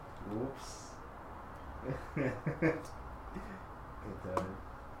Oops. It does.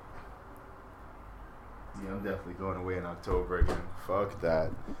 Yeah, I'm definitely going away in October again. Fuck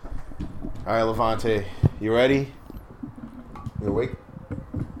that. Alright, Lavonte, you ready? You awake?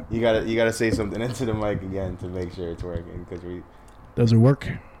 You gotta say something into the mic again to make sure it's working, because we Does it work?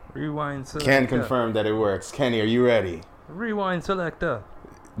 Rewind selector. can confirm that it works. Kenny, are you ready? Rewind selector.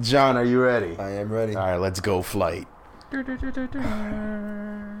 John, are you ready? I am ready. Alright, let's go flight.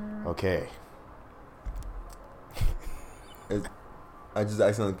 Okay. I just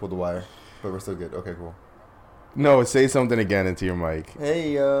accidentally pulled the wire, but we're still good. Okay, cool. No, say something again into your mic.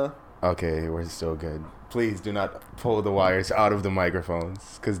 Hey, Okay, we're still good. Please do not pull the wires out of the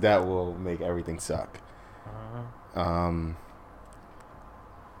microphones, because that will make everything suck.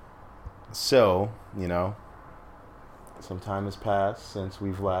 So, some time has passed since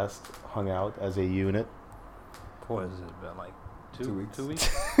we've last hung out as a unit. What has it been, like 2 weeks? 2 weeks?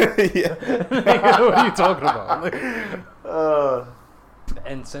 Yeah. What are you talking about?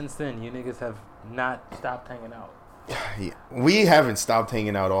 And since then, you niggas have not stopped hanging out. Yeah, we haven't stopped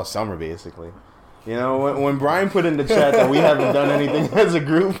hanging out all summer, basically. When Brian put in the chat that we haven't done anything as a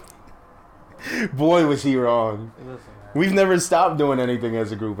group, boy, was he wrong. Listen, man. We've never stopped doing anything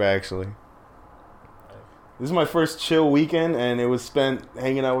as a group, actually. This is my first chill weekend, and it was spent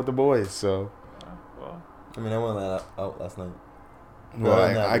hanging out with the boys, so. Well, I mean, I went out last night. Well,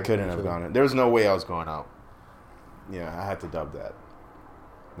 Well, I couldn't have gone. There was no way I was going out. Yeah, I had to dub that.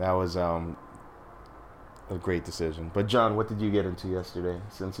 That was a great decision. But John, what did you get into yesterday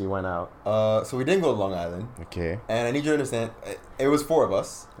since you went out? So we didn't go to Long Island. Okay. And I need you to understand, it was 4 of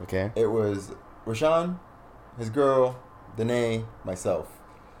us. Okay. It was Rashawn, his girl, Danae, myself.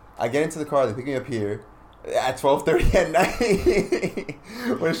 I get into the car, they pick me up here at 12:30 at night.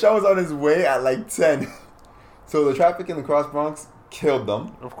 When Rashawn was on his way at like 10. So the traffic in the Cross Bronx killed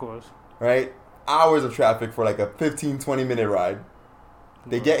them. of course. Right? Hours of traffic for like a 15-20 minute ride.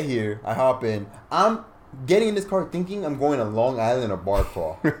 They get here, I hop in. I'm getting in this car thinking I'm going to Long Island or bar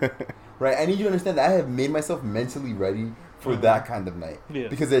crawl. Right? I need you to understand that I have made myself mentally ready for that kind of night. Yeah.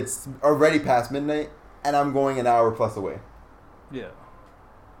 Because it's already past midnight and I'm going an hour plus away. Yeah.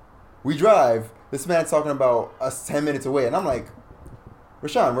 We drive, this man's talking about us 10 minutes away, and I'm like,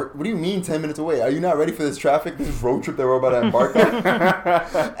 Rashawn, what do you mean 10 minutes away? Are you not ready for this traffic, this road trip that we're about to embark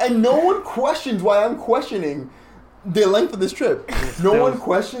on? And no one questions why I'm questioning the length of this trip. No one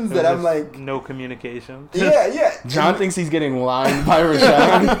questions that I'm like... No communication. Yeah. John thinks he's getting lined by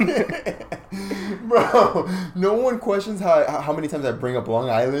Rashawn. Bro, no one questions how many times I bring up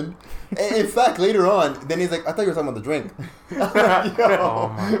Long Island. And in fact, later on, then he's like, I thought you were talking about the drink. I'm like, yo, Oh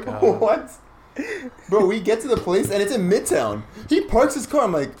my God. what? Bro, we get to the place and it's in Midtown. He parks his car.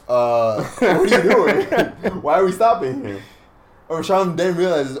 I'm like, what are you doing? Why are we stopping here? Or Sean then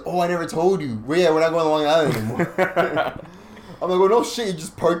realizes, I never told you. We're not going to Long Island anymore. I'm like, well, no shit, you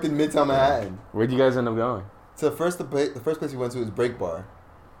just parked in Midtown Manhattan. Where'd you guys end up going? So the first place we went to was Break Bar.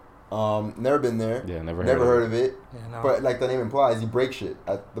 Never been there. Yeah, never heard of it. Yeah, no. But like the name implies, you break shit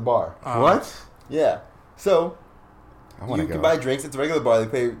at the bar. What? Yeah. So I want you to can go. buy drinks. It's a regular bar. They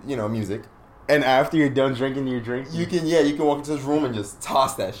play, music. And after you're done drinking your drinks, You can walk into this room and just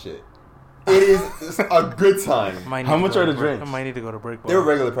toss that shit. It is a good time. How much are the drinks? I might need to go to break bar. They're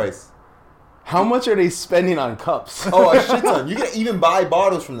regular price. how much are they spending on cups? Oh, a shit ton. You can even buy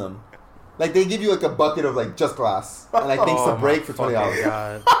bottles from them. Like they give you like a bucket of like just glass and like things to break for $20.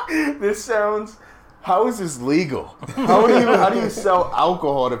 God. This sounds. How is this legal? How do you sell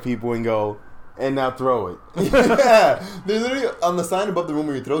alcohol to people and go and now throw it? Yeah, they literally on the sign above the room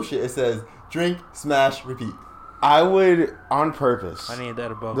where you throw shit. It says drink, smash, repeat. I would, on purpose. I need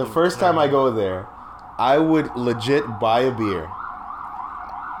that above. The first time I go there, I would legit buy a beer.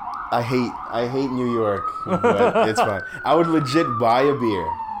 I hate New York, but it's fine. I would legit buy a beer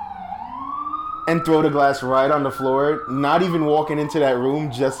and throw the glass right on the floor, not even walking into that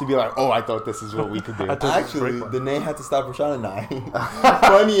room just to be like, oh, I thought this is what we could do. Actually, Danae had to stop Rashawn and I.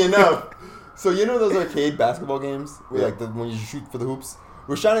 Funny enough. So you know those arcade basketball games where like when you shoot for the hoops?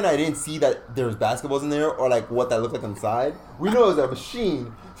 Rashawn and I didn't see that there was basketballs in there or like what that looked like on the side. We know it was a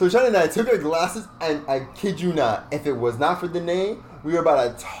machine. So Rashawn and I took our glasses and I kid you not, if it was not for Danae, we were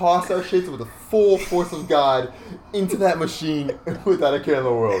about to toss our shits with the full force of God into that machine without a care in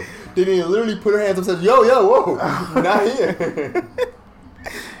the world. Danae literally put her hands up and said, yo, whoa, not here.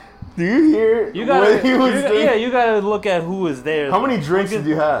 Do you hear You gotta, what he was doing? yeah, you gotta look at who was there. How many drinks did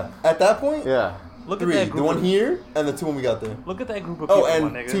you have? At that point, Yeah. Look 3. at that The group. one here and the 2 when we got there. Look at that group of people.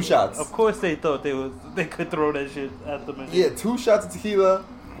 and my nigga. 2 shots. Of course, they thought they could throw that shit at the machine. Yeah, 2 shots of tequila.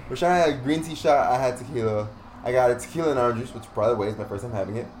 Rashawn had a green tea shot. I had tequila. I got a tequila and orange juice, which, by the way, is my first time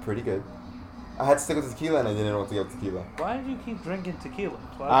having it. Pretty good. I had to stick with tequila, and I didn't know what to get with tequila. Why did you keep drinking tequila?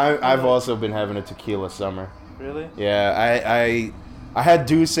 I've also been having a tequila summer. Really? Yeah, I had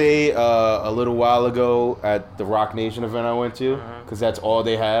Douce a little while ago at the Rock Nation event I went to, because that's all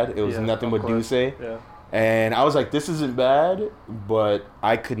they had. It was nothing but Douce. Yeah. And I was like, this isn't bad, but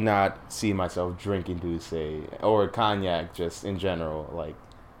I could not see myself drinking Douce or cognac just in general. Like,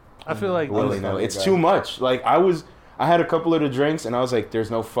 I feel like it's too much. Like, I had a couple of the drinks, and I was like, there's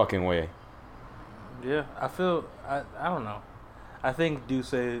no fucking way. Yeah, I don't know. I think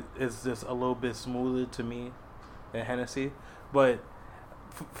Douce is just a little bit smoother to me than Hennessy, but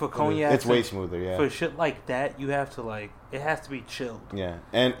for cognac, it's way smoother. Yeah. For shit like that, you have to it has to be chilled. Yeah,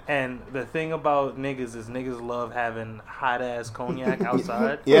 and the thing about niggas is niggas love having hot ass cognac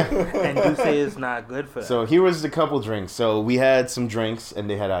outside. Yeah, and Douce is not good for that. So here was the couple drinks. So we had some drinks, and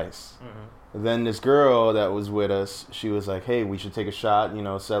they had ice. Then this girl that was with us, she was like, hey, we should take a shot,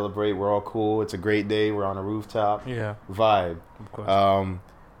 celebrate. We're all cool. It's a great day. We're on a rooftop. Yeah. Vibe. Of course.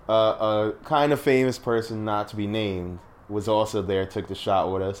 A kind of famous person, not to be named, was also there, took the shot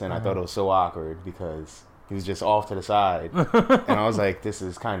with us, and I thought it was so awkward because he was just off to the side. And I was like, this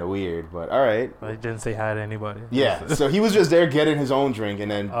is kind of weird, but all right. He didn't say hi to anybody. Yeah. So he was just there getting his own drink, and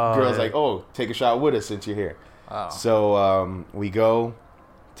then girl's like, oh, take a shot with us since you're here. Oh. So we go.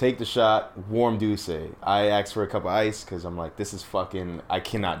 Take the shot, warm Douce. I asked for a cup of ice because I'm like, this is fucking, I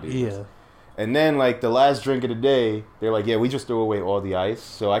cannot do this. And then, the last drink of the day, they're like, yeah, we just threw away all the ice,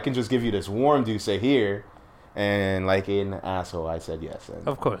 so I can just give you this warm Douce here. And like an asshole, I said yes. And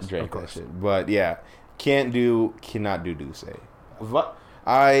of course. Drank that shit. But yeah, cannot do Douce.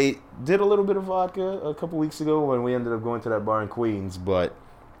 I did a little bit of vodka a couple weeks ago when we ended up going to that bar in Queens, but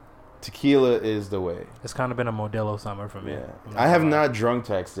tequila is the way. It's kind of been a Modelo summer for me. Yeah. I have not drunk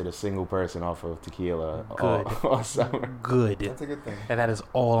texted a single person off of tequila all summer. Good. That's a good thing. And that is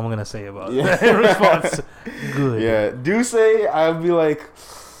all I'm going to say about that in response. Good. Yeah. Douce, I'll be like,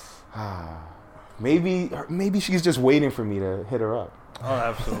 maybe she's just waiting for me to hit her up. Oh,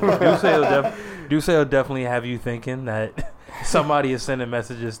 absolutely. Douce will definitely have you thinking that somebody is sending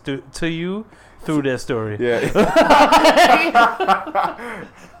messages to you through their story. Yeah.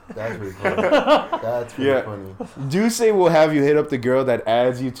 That's really funny. That's really funny. Douce will have you hit up the girl that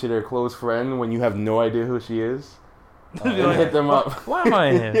adds you to their close friend when you have no idea who she is. And hit them up. Why am I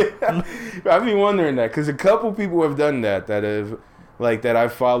in here? I've been wondering that because a couple people have done that have, that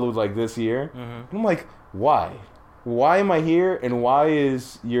I've followed this year. And I'm like, why? Why am I here? And why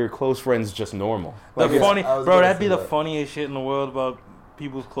is your close friends just normal? That'd be the funniest shit in the world about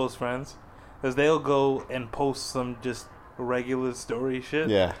people's close friends, because they'll go and post some just regular story shit.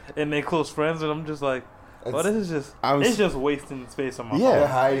 Yeah. And they close friends, and I'm just like, well, this is just it's just wasting space on my phone. They're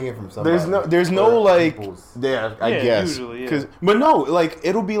hiding it from somebody. There's no I guess. Usually, but no,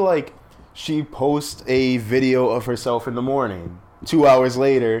 it'll be she posts a video of herself in the morning. 2 hours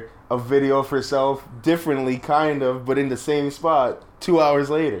later, a video of herself differently, kind of, but in the same spot. 2 hours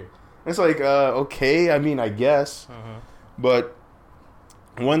later, it's okay. I mean, I guess. But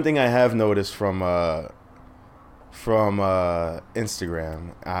one thing I have noticed from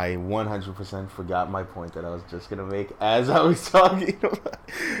Instagram, I 100% forgot my point that I was just gonna make as I was talking.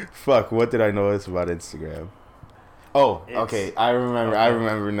 Fuck, what did I notice about Instagram? Oh, okay, I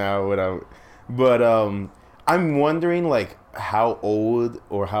remember now but I'm wondering how old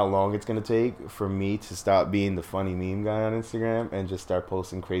or how long it's gonna take for me to stop being the funny meme guy on Instagram and just start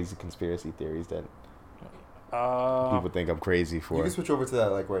posting crazy conspiracy theories that people think I'm crazy for. You can switch over to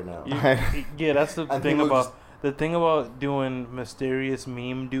that right now. Yeah, that's the thing about. The thing about doing mysterious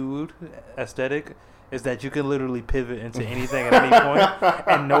meme dude aesthetic is that you can literally pivot into anything at any point,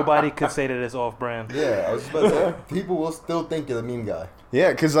 and nobody could say that it's off-brand. Yeah, I was just about to say, people will still think you're the meme guy.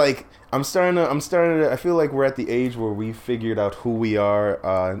 Yeah, because I'm starting to. I feel like we're at the age where we figured out who we are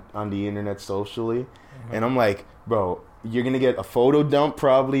on the internet socially, and I'm like, bro, you're gonna get a photo dump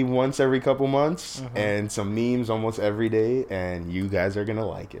probably once every couple months, and some memes almost every day, and you guys are gonna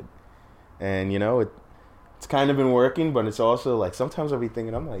like it, and it's kind of been working, but it's also sometimes I'll be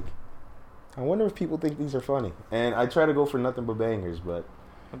thinking, I'm like, I wonder if people think these are funny. And I try to go for nothing but bangers, but,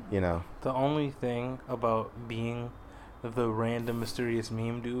 The only thing about being the random mysterious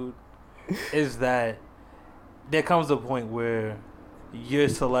meme dude is that there comes a point where your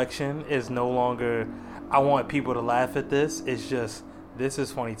selection is no longer, I want people to laugh at this. It's just, this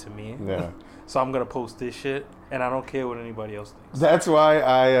is funny to me. Yeah. So I'm going to post this shit, and I don't care what anybody else thinks. That's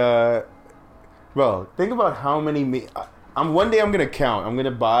why bro, think about how many One day I'm gonna count. I'm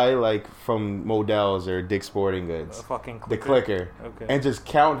gonna buy like from Modell's or Dick's Sporting Goods, A fucking the clicker, Okay. and just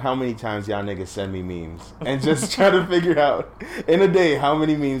count how many times y'all niggas send me memes, and just try to figure out in a day how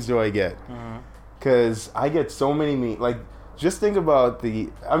many memes do I get? Because I get so many memes. Like, just think about we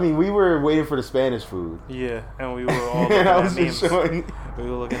were waiting for the Spanish food. Yeah, and we were all looking And I at was memes. just showing. We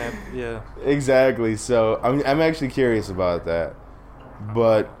were looking at Exactly. So I'm actually curious about that,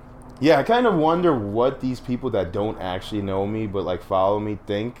 but. Yeah, I kind of wonder what these people that don't actually know me but like follow me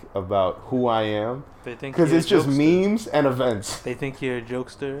think about who I am. They think because you're it's a just jokester. memes and events. They think you're a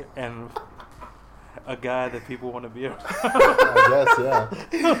jokester and a guy that people want to be around. I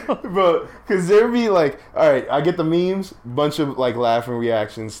guess, yeah. Bro, because there'd be like, all right, I get the memes, bunch of like laughing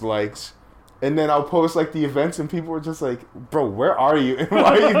reactions, likes, and then I'll post like the events and people are just like, bro, where are you? And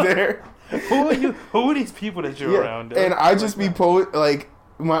why are you there? Who are you? Who are these people that you're around? Dude? And I just be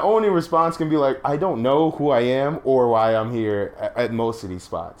my only response can be like, I don't know who I am or why I'm here at most of these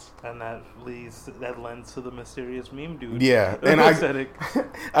spots. And that lends to the mysterious meme dude. Yeah, and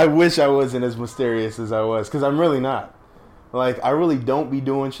I wish I wasn't as mysterious as I was, because I'm really not. Like, I really don't be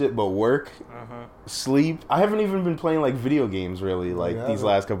doing shit but work, sleep. I haven't even been playing like video games really like these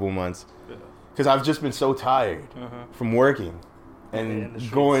last couple of months, because I've just been so tired from working and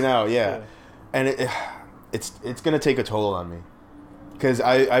going out. Yeah. And it's gonna take a toll on me. Because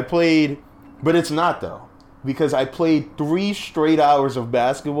I played, but it's not though. Because I played 3 straight hours of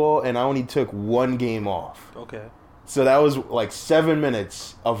basketball and I only took 1 game off. Okay. So that was like 7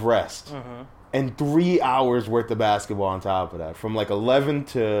 minutes of rest. And 3 hours worth of basketball on top of that. From like 11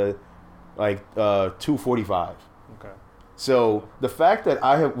 to like 2:45. Okay. So the fact that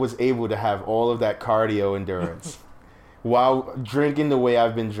I was able to have all of that cardio endurance while drinking the way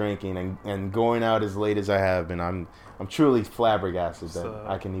I've been drinking and going out as late as I have been, I'm truly flabbergasted that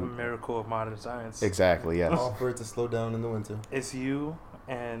I can even. A miracle of modern science. Exactly, yes. All for it to slow down in the winter. It's you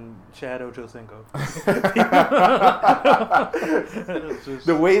and Chad Ochocinco.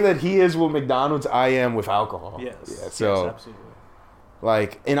 The way that he is with McDonald's, I am with alcohol. Yes. Yeah, so, yes, absolutely.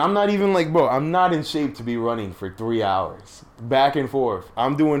 like, and I'm not even like, bro, I'm not in shape to be running for 3 hours. Back and forth.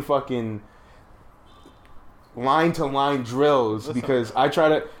 I'm doing fucking line to line drills because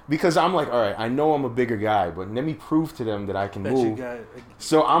I'm like, all right, I know I'm a bigger guy, but let me prove to them that I can move.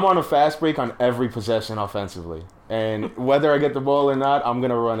 So I'm on a fast break on every possession offensively, and whether I get the ball or not, I'm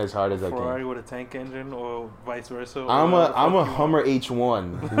gonna run as hard as I can. Ferrari with a tank engine or vice versa. I'm a Hummer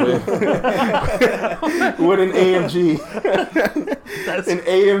H1 with an AMG. That's an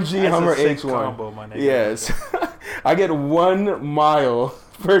AMG Hummer a sick H1. Combo, my nigga. Yes, I get 1 mile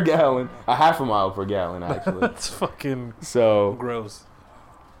per gallon, a half a mile per gallon actually. That's fucking so gross.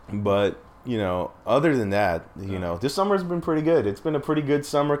 But other than that, this summer's been pretty good. It's been a pretty good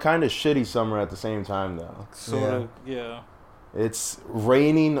summer, kind of shitty summer at the same time though. Sort of, yeah. It's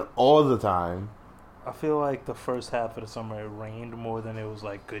raining all the time. I feel like the first half of the summer it rained more than it was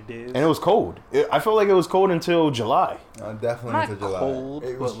like good days. And it was cold. I felt like it was cold until July. Definitely not until July. Cold,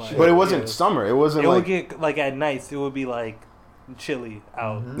 It was but But it wasn't summer. It wasn't it like... would get, like, at nights, it would be, like, chilly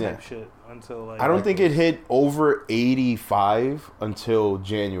out type shit until, like... I don't think it hit over 85 until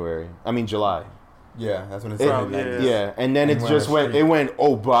July. Yeah, that's when it started. Yeah, and then it just went,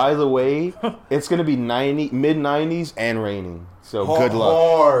 oh, by the way, it's going to be mid-90s and raining. So good luck.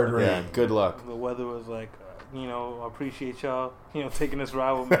 Hard rain. Yeah, good luck. The weather was like, I appreciate y'all, taking this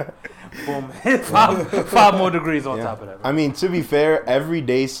ride with me. Boom. Hit 5 more degrees on top of that. I mean, to be fair, every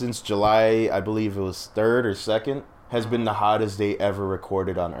day since July, I believe it was 3rd or 2nd, has been the hottest day ever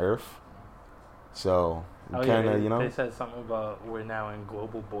recorded on Earth. So, kind of, They said something about we're now in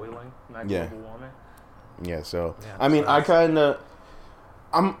global boiling, not global warming. Yeah, so, I mean, I kind of...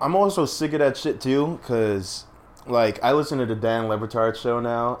 I'm also sick of that shit, too, because... Like, I listen to the Dan Le Batard show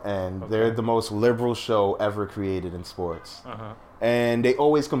now, and they're the most liberal show ever created in sports. And they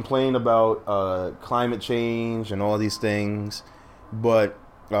always complain about climate change and all these things, but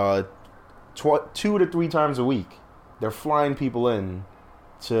 2 to 3 times a week, they're flying people in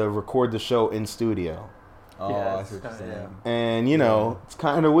to record the show in studio. I see what you're saying. And, it's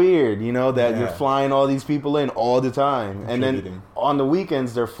kind of weird, that you're flying all these people in all the time. And then on the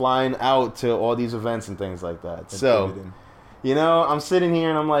weekends, they're flying out to all these events and things like that. So, I'm sitting here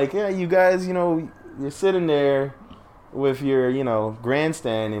and I'm like, yeah, you guys, you're sitting there with your,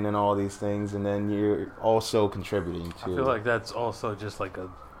 grandstanding and all these things. And then you're also contributing to... I feel like that's also just like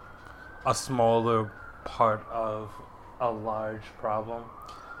a smaller part of a large problem.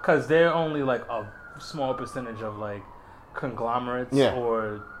 Because they're only like a small percentage of like conglomerates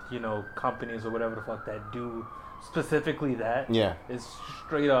or companies or whatever the fuck that do specifically that. Yeah, it's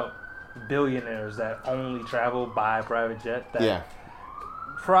straight up billionaires that only travel by private jet that Yeah.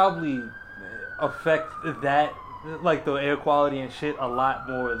 probably affect that, like the air quality and shit, a lot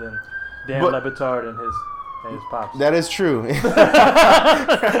more than Dan But- Le Batard and his pops. That is true.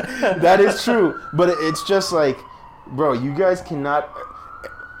 That is true. But it's just like, bro, you guys cannot.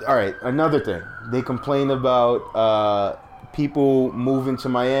 All right, another thing. They complain about people moving to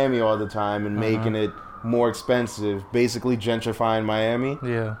Miami all the time and making it more expensive, basically gentrifying Miami.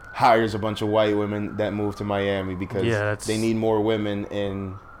 Yeah. Hires a bunch of white women that move to Miami because that's- they need more women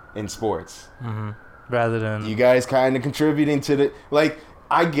in sports. Rather than You guys kind of contributing to the, like,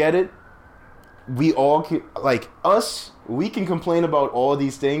 I get it. We all can, like us, we can complain about all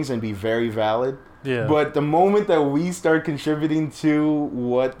these things and be very valid. yeah. But the moment that we start contributing to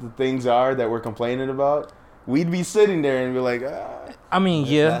what the things are that we're complaining about, we'd be sitting there and be like, I mean,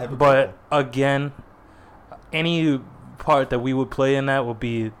 It's yeah, not hypocritical. but again, any part that we would play in that would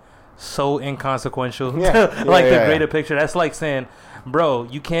be so inconsequential. Yeah. Like Yeah, the yeah, greater yeah. picture. That's like saying, bro,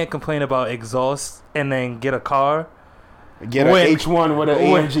 you can't complain about exhaust and then get a car. get an When- H1 with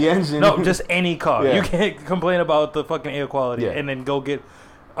an when- AMG engine. No, just any car. Yeah. You can't complain about the fucking air quality Yeah. and then go get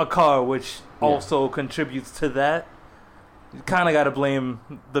a car, which also contributes to that. You kind of got to blame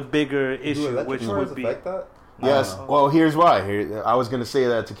the bigger Do issue, electric which cars would be. affect that? Yes. I don't know. Well, here's why. I was going to say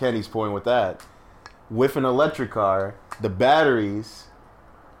that to Kenny's point with that. With an electric car, the batteries,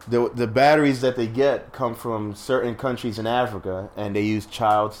 the batteries that they get come from certain countries in Africa, and they use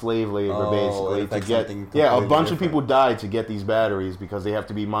child slave labor Oh, it basically to affects get. something Yeah, a completely bunch of different. people died to get these batteries because they have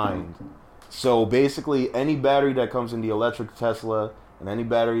to be mined. So basically, any battery that comes in the electric Tesla and any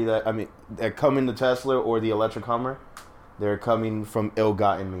battery that come in the Tesla or the electric Hummer, they're coming from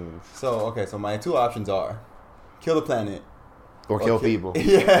ill-gotten means So my two options are kill the planet or kill people.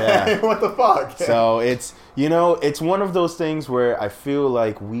 Yeah. What the fuck? So it's it's one of those things where I feel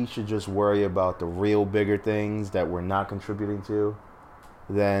like we should just worry about the real bigger things that we're not contributing to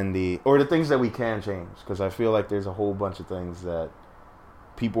than the things that we can change, because I feel like there's a whole bunch of things that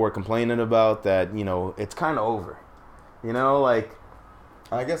people are complaining about that it's kind of over. Like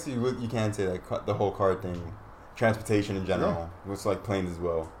I guess you can say like the whole car thing, transportation in general, which like planes as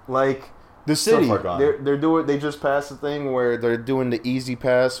well. like the city, far gone. they just passed a thing where they're doing the easy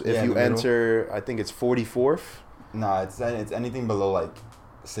pass if Yeah, in you the middle. enter, I think it's 44th. Nah, it's anything below like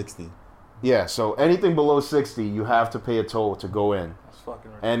 60. Yeah, so anything below 60, you have to pay a toll to go in. That's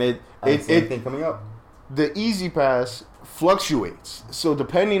fucking ridiculous. And I see it anything coming up. the easy pass fluctuates. So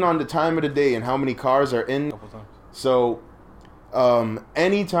depending on the time of the day and how many cars are in, Couple times. so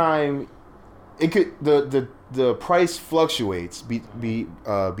anytime it could the price fluctuates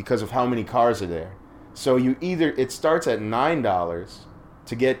because of how many cars are there. So it starts at $9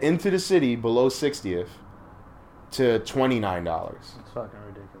 to get into the city below 60th to $29. It's fucking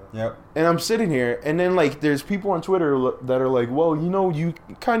ridiculous. Yep. And I'm sitting here, and then like there's people on Twitter that are like, well, you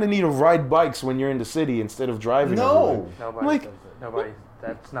kind of need to ride bikes when you're in the city instead of driving. No. everywhere." Nobody Like- does it. Nobody.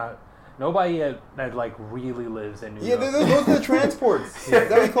 That's not. Nobody that like really lives in New Yeah, York. those are the transports. Is that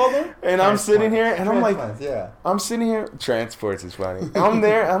what you call them? And I'm sitting here, and I'm like, Transplants, yeah. I'm sitting here. Transports is funny. I'm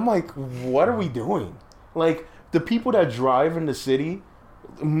there. I'm like, what are we doing? Like the people that drive in the city,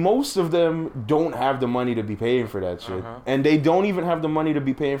 most of them don't have the money to be paying for that shit, and they don't even have the money to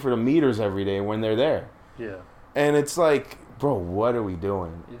be paying for the meters every day when they're there. Yeah. And it's like, bro, what are we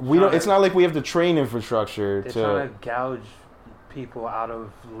doing? You're We don't. trying It's not like we have the train infrastructure They're to. trying to gouge people out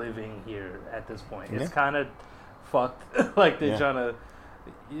of living here at this point. It's Yeah. kind of fucked. Like they're Yeah. trying to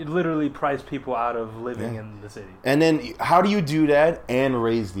literally price people out of living Yeah. in the city. And then how do you do that and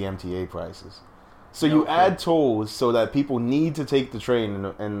raise the MTA prices? So you add tolls so that people need to take the train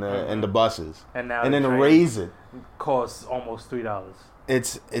and the buses, And now and the then train raise it. costs almost $3.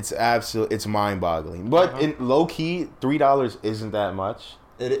 It's mind-boggling. But in low key, $3 isn't that much.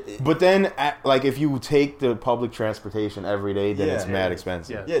 It, But then, like, if you take the public transportation every day, then Yeah. it's mad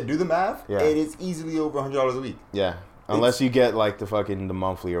expensive. Yeah. yeah, do the math. Yeah. It is easily over $100 a week. Yeah. Unless you get like the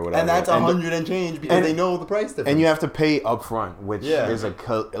monthly or whatever. And that's $100 and change because and- they know the price difference. And you have to pay up front, which Yeah. is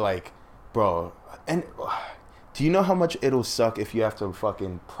like, bro. And do you know how much it'll suck if you have to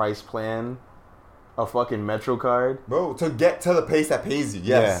fucking price plan a fucking Metro card? Bro, to get to the place that pays you,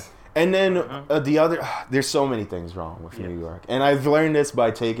 yes. Yeah. And then there's so many things wrong with Yes. New York. And I've learned this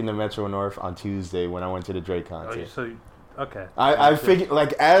by taking the Metro North on Tuesday when I went to the Drake Oh, concert. okay. I figured,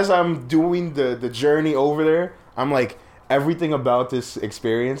 like, as I'm doing the journey over there, I'm like, everything about this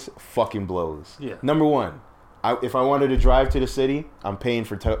experience fucking blows. Yeah. Number one, if I wanted to drive to the city, I'm paying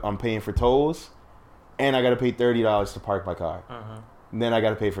for tolls, and I got to pay $30 to park my car. And then I got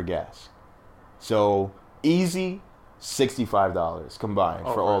to pay for gas. So easy. $65 combined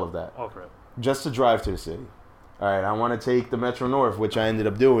for all of that. Over it. Just to drive to the city. All right, I want to take the Metro North, which I ended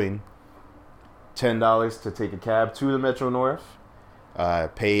up doing. $10 to take a cab to the Metro North.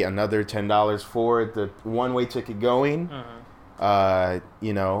 Pay another $10 for the one-way ticket going.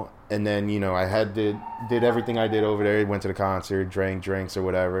 You know, and then, you know, I did everything I did over there. Went to the concert, drank drinks or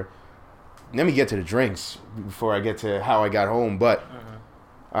whatever. Let me get to the drinks before I get to how I got home. But,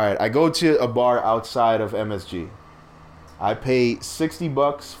 all right, I go to a bar outside of MSG. I pay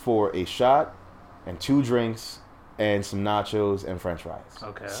 $60 for a shot and 2 drinks and some nachos and french fries.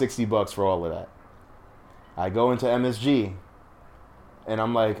 Okay. $60 for all of that. I go into MSG, and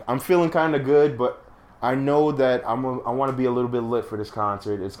I'm like, I'm feeling kind of good, but I know that I want to be a little bit lit for this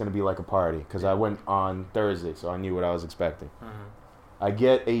concert. It's going to be like a party, because I went on Thursday, so I knew what I was expecting. I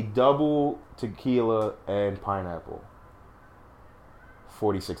get a double tequila and pineapple.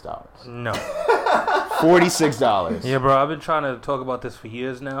 $46. No. $46. Yeah, bro, I've been trying to talk about this for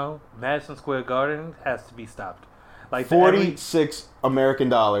years now. Madison Square Garden has to be stopped. Like 46 American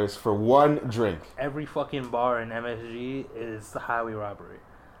dollars for one drink. Every fucking bar in MSG is highway robbery.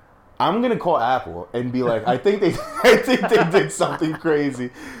 I'm gonna call Apple and be like, I think they did something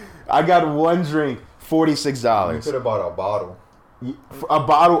crazy. I got one drink, $46. You could have bought a bottle. A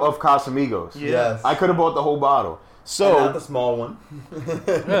bottle of Casamigos. Yeah. Yes. I could have bought the whole bottle. So And not the small one.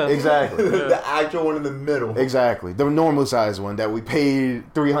 exactly. The actual one in the middle. Exactly. The normal size one that we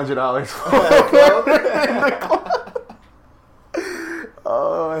paid $300 for.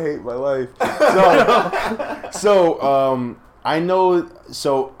 Oh, I hate my life. So I know.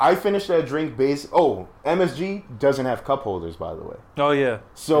 So I finished that drink MSG doesn't have cup holders, by the way. Oh, yeah.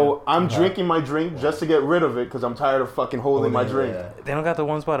 So I'm drinking my drink just to get rid of it because I'm tired of fucking holding my drink. Yeah. They don't got the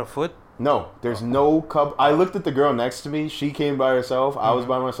ones by the foot? No, there's no cup. I looked at the girl next to me. She came by herself. I was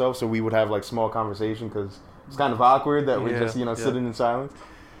by myself, so we would have like small conversation because it's kind of awkward that we're just sitting in silence.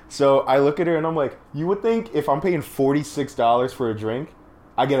 So I look at her and I'm like, you would think if I'm paying $46 for a drink,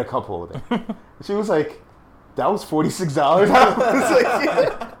 I get a cup holder. She was like, that was $46? I was like,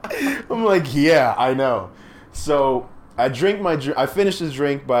 yeah. I'm like, yeah, I know. So I drink I finish this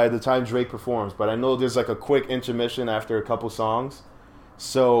drink by the time Drake performs, but I know there's like a quick intermission after a couple songs.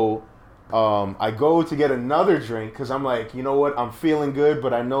 So I go to get another drink because I'm like, you know what, I'm feeling good,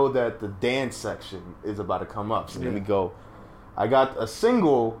 but I know that the dance section is about to come up. So let me go. I got a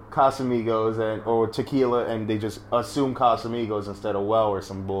single Casamigos or tequila, and they just assume Casamigos instead of well or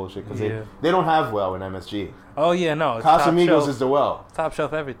some bullshit because they don't have well in MSG. Oh, yeah, no. It's Casamigos is the well. Top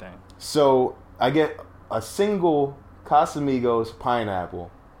shelf everything. So I get a single Casamigos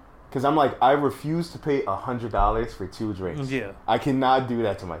pineapple because I'm like, I refuse to pay $100 for 2 drinks. Yeah. I cannot do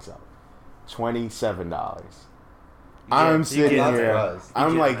that to myself. $27. I'm sitting here.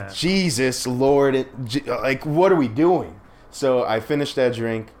 I'm like, that. Jesus Lord, like, what are we doing? So I finished that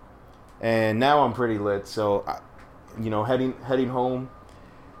drink, and now I'm pretty lit. So, heading home.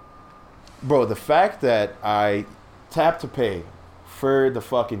 Bro, the fact that I tap to pay for the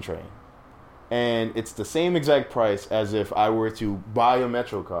fucking train, and it's the same exact price as if I were to buy a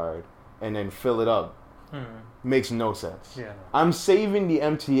Metro card and then fill it up, makes no sense. Yeah. I'm saving the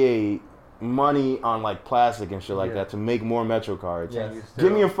MTA money on like plastic and shit like that to make more Metro cards. Yes.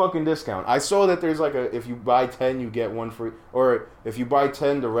 Give me a fucking discount. I saw that there's like if you buy 10 you get one free, or if you buy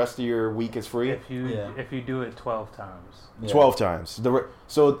 10 the rest of your week is free. If you do it 12 times. 12 times.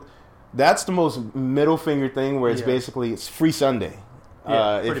 So that's the most middle finger thing where it's basically it's free Sunday.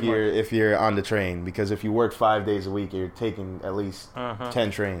 If you're on the train, because if you work 5 days a week you're taking at least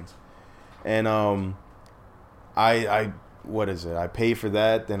 10 trains. And I what is it? I pay for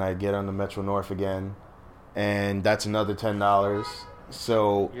that, then I get on the Metro North again, and that's another $10.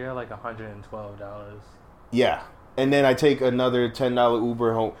 So you're like $112. Yeah, and then I take another $10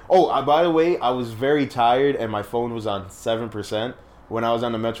 Uber home. Oh, by the way, I was very tired, and my phone was on 7% when I was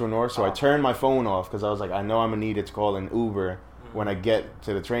on the Metro North, so I turned my phone off because I was like, I know I'm gonna need it to call an Uber when I get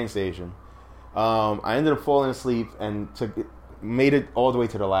to the train station. I ended up falling asleep and made it all the way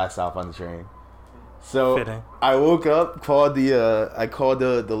to the last stop on the train. So fitting. I woke up, called the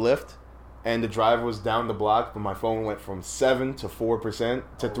Lyft, and the driver was down the block, but my phone went from 7 to 4%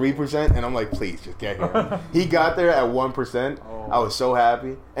 to 3%, and I'm like, please just get here. He got there at 1%. I was so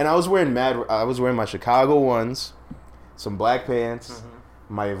happy, and I was wearing my Chicago ones, some black pants,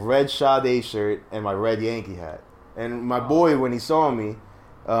 my red Sade shirt, and my red Yankee hat. And my boy, when he saw me,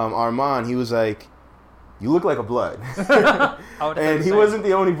 Armand, he was like, you look like a blood. And he wasn't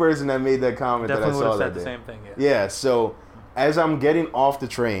the only person that made that comment that I saw that day. Definitely would have said the same thing, yeah. So as I'm getting off the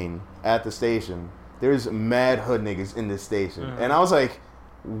train at the station, there's mad hood niggas in this station. And I was like,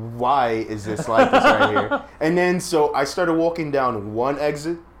 why is this like this right here? And then so I started walking down one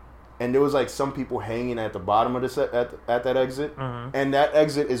exit, and there was like some people hanging at the bottom of the set at that exit, and that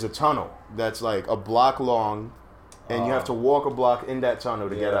exit is a tunnel that's like a block long, and you have to walk a block in that tunnel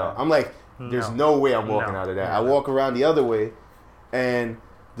to get out. I'm like, there's no way I'm walking out of that. I walk around the other way, and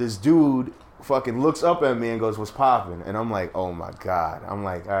this dude fucking looks up at me and goes, "What's poppin'?" And I'm like, oh my God. I'm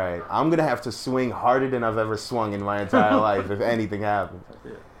like, all right, I'm gonna have to swing harder than I've ever swung in my entire life if anything happens.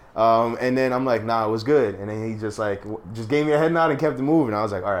 And then I'm like, nah, it was good. And then he just gave me a head nod and kept it moving. I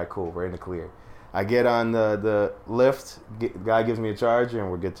was like, all right, cool, we're in the clear. I get on the lift, guy gives me a charger,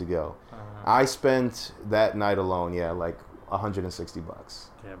 and we're good to go. I spent that night alone, like $160.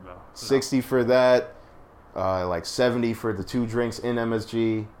 Yeah, bro. 60 for that, like 70 for the 2 drinks in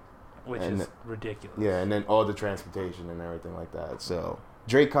MSG. Which is ridiculous. Yeah, and then all the transportation and everything like that. So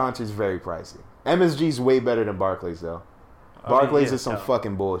Drake concert's very pricey. MSG's way better than Barclays though. Barclays is some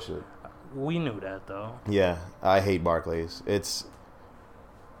fucking bullshit. We knew that though. Yeah, I hate Barclays.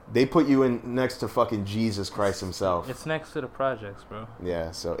 They put you in next to fucking Jesus Christ himself. It's next to the projects, bro.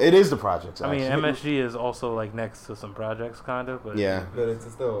 Yeah, so it is the projects. Actually. I mean, MSG is also like next to some projects, kind of. But but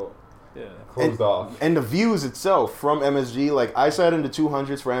it's still closed off. And the views itself from MSG, like I sat in the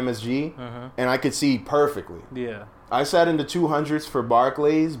 200s for MSG, and I could see perfectly. Yeah. I sat in the 200s for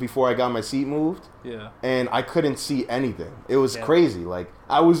Barclays before I got my seat moved. Yeah. And I couldn't see anything. It was crazy. Like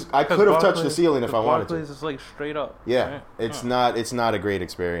I could have touched the ceiling if I wanted to. Barclays is like straight up. Yeah. Right? It's not a great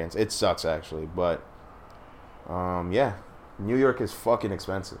experience. It sucks actually, but New York is fucking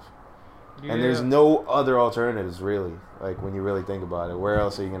expensive. Yeah. And there's no other alternatives really. Like when you really think about it, where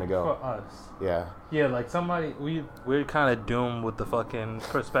else are you gonna go? For us. Yeah. Yeah, like we're kind of doomed with the fucking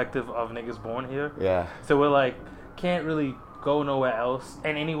perspective of niggas born here. Yeah. So we're like, can't really go nowhere else,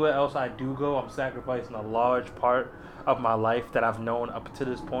 and anywhere else I do go, I'm sacrificing a large part of my life that I've known up to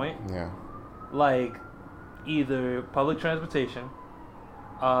this point. Yeah. Like either public transportation,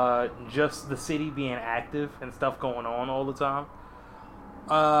 just the city being active and stuff going on all the time,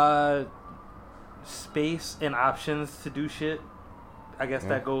 space and options to do shit. I guess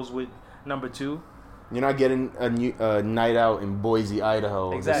that goes with number 2. You're not getting a night out in Boise,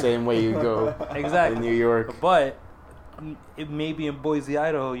 Idaho, the same way you go in New York. But it maybe in Boise,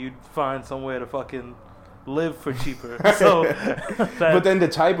 Idaho, you'd find somewhere to fucking live for cheaper. So, but then the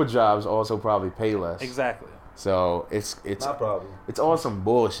type of jobs also probably pay less. Exactly. So it's not problem. It's all some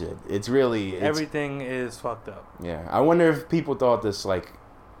bullshit. Everything is fucked up. Yeah, I wonder if people thought this like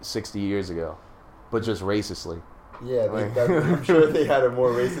 60 years ago, but just racistly. Yeah, I'm sure they had a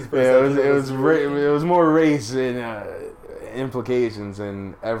more racist perception. Yeah, it was more race and implications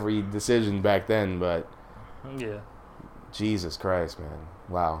in every decision back then, but Jesus Christ, man.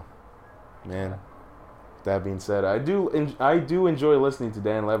 Wow. Man. That being said, I do enjoy listening to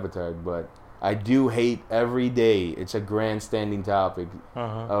Dan Le Batard, but I do hate every day it's a grandstanding topic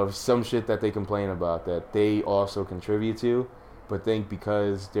of some shit that they complain about that they also contribute to, but think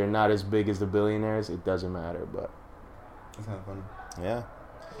because they're not as big as the billionaires, it doesn't matter, but that's kind of funny. Yeah,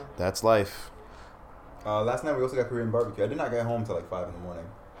 that's life. Last night we also got Korean barbecue. I did not get home till like 5 in the morning.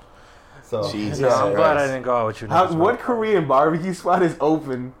 So Jesus I'm glad I didn't go out with you. What Korean barbecue spot is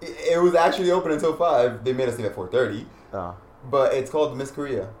open? It was actually open until 5. They made us leave at 4:30. But it's called Miss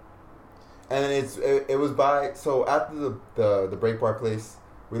Korea, and it was by after the break bar place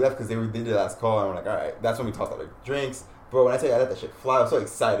we left because they did the last call and we're like, all right, that's when we tossed out our drinks. Bro, when I tell you I let that shit fly, I was so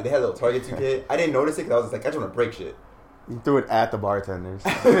excited. They had a little Target 2K. I didn't notice it because I was just like, I just want to break shit. You threw it at the bartenders.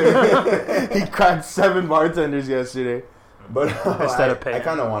 He cracked 7 bartenders yesterday. But instead of paying. I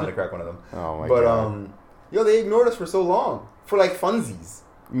kind of wanted to crack one of them. Oh my god. But they ignored us for so long for like funsies.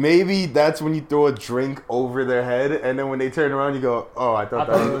 Maybe that's when you throw a drink over their head, and then when they turn around, you go, "Oh, I thought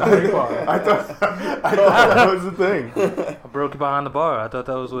that was a drink bar. I thought that was the thing." I broke it behind the bar. I thought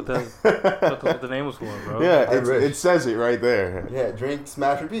that was what the name was for, bro. Yeah, it says it right there. Yeah, drink,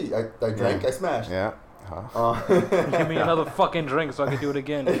 smash, repeat. I drank, I smashed. Yeah. Give me another fucking drink so I can do it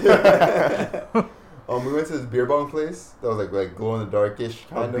again. We went to this beer bong place that was like glow in the darkish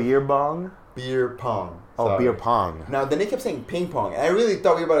kind of. Beer bong? Beer pong. Oh, beer pong. Now then they kept saying ping pong, and I really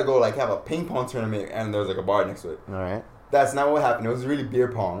thought we were about to go like have a ping pong tournament, and there was like a bar next to it. All right. That's not what happened. It was really beer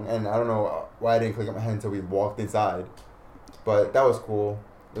pong, and I don't know why I didn't click on my hand until we walked inside. But that was cool.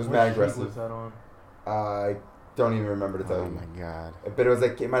 It was mad aggressive. Was that on? I don't even remember to tell you. Oh my god. But it was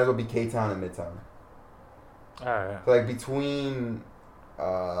like it might as well be K-Town and Midtown. All right. So like between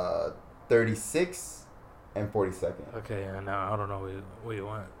 36 and 42nd. Okay, yeah, now I don't know where you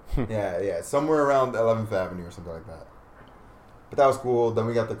went. yeah, somewhere around 11th Avenue or something like that. But that was cool. Then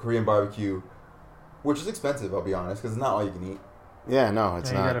we got the Korean barbecue, which is expensive, I'll be honest, because it's not all you can eat. Yeah, no, it's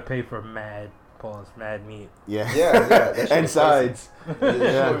and not. You gotta pay for mad meat. Yeah. Yeah. And sides.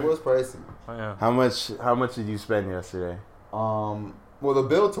 It was pricey. Oh, yeah. How much did you spend yesterday? Well, the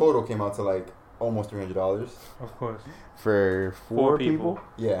bill total came out to like almost $300. Of course. For four people?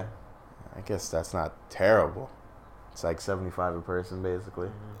 Yeah. I guess that's not terrible. It's like $75 a person, basically.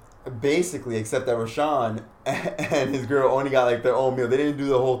 Mm-hmm. Basically, except that Rashawn and his girl only got like their own meal. They didn't do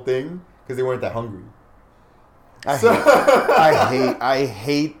the whole thing because they weren't that hungry. I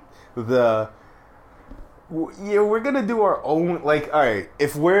hate the. Yeah, we're gonna do our own. Like, all right,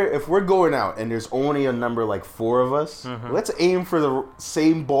 if we're going out and there's only a number like 4 of us, let's aim for the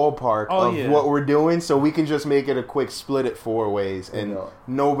same ballpark of what we're doing, so we can just make it a quick split it 4 ways and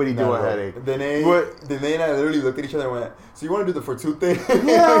nobody do a headache. Danae and I literally looked at each other and went, "So you want to do the for 2 thing?"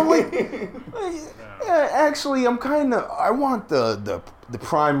 Yeah, I'm like, actually, I want the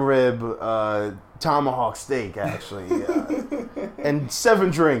prime rib tomahawk steak, actually. And 7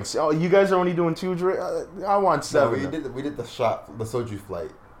 drinks. Oh, you guys are only doing 2 drinks? I want 7. No, we did the soju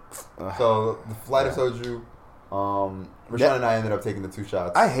flight. So the flight of soju, Rashawn and I ended up taking the 2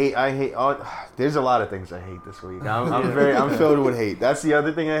 shots. I hate there's a lot of things I hate this week. I'm filled with hate. That's the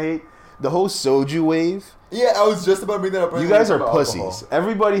other thing I hate. The whole soju wave. Yeah, I was just about to bring that up. You guys are pussies. Alcohol.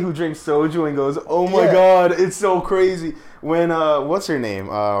 Everybody who drinks soju and goes, "Oh my god, it's so crazy." When what's her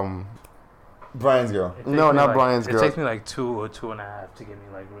name? Brian's girl. No, not Brian's girl. It takes me like 2 or 2.5 to get me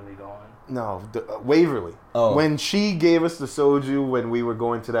like really going. No, Waverly. Oh. When she gave us the soju when we were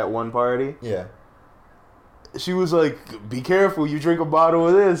going to that one party. Yeah. She was like, "Be careful, you drink a bottle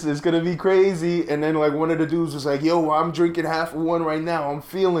of this, it's gonna be crazy." And then like one of the dudes was like, "Yo, I'm drinking half of one right now, I'm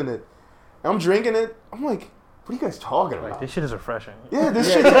feeling it." I'm drinking it. I'm like, "What are you guys talking about?" Like, this shit is refreshing. Yeah,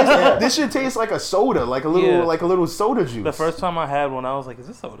 this shit tastes like a soda, like a little soda juice. The first time I had one, I was like, "Is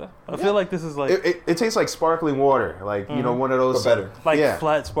this soda?" I feel like this is like it tastes like sparkling water, like you know, one of those. But better, like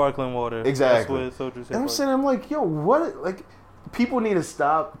flat sparkling water. Exactly. That's what soju and I'm saying, I'm like, "Yo, what?" Like, people need to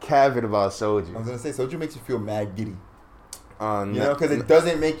stop capping about soju. I was gonna say soju makes you feel mad giddy. You know, because it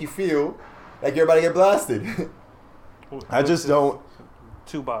doesn't make you feel like you're about to get blasted. I just don't.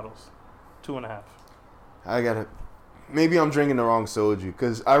 2 bottles, 2.5. I gotta. Maybe I'm drinking the wrong soju,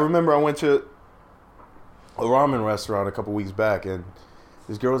 because I remember I went to a ramen restaurant a couple weeks back, and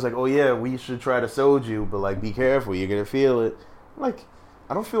this girl was like, "Oh yeah, we should try the soju, but like be careful, you're gonna feel it." I'm like,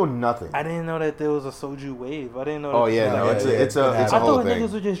 I don't feel nothing. I didn't know that there was a soju wave. I didn't know. Oh yeah, no, it's a whole thing. I thought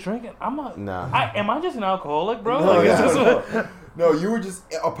niggas were just drinking. Am I just an alcoholic, bro? No, no, you were just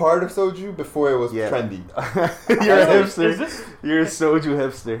a part of soju before it was trendy. You're a hipster. You're a soju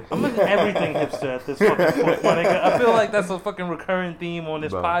hipster. I'm like everything hipster at this fucking point. I feel like that's a fucking recurring theme on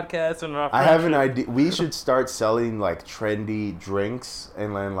this podcast and our friendship. I have an idea. We should start selling like trendy drinks,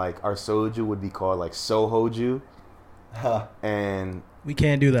 and then like our soju would be called like Sohoju. And we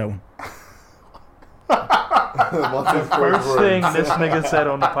can't do that one. First thing this nigga said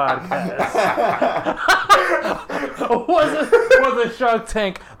on the podcast was a Shark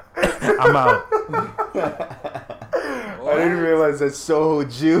Tank. I'm out. I didn't realize that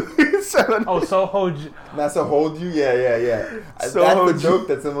Sohoju. Sohoju. Not Sohoju? Yeah. That's the joke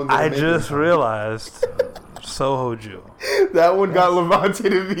that someone's gonna make. I just realized. Sohoju. That one got Lavonte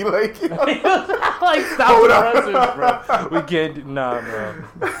to be like, like stop the bro. We can't. Nah, bro.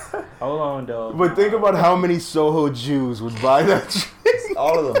 Hold on, dog. But think about how many Soho Jews would buy that drink.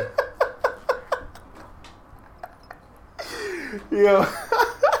 All of them. Yo.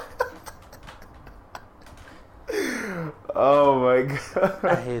 Oh my god.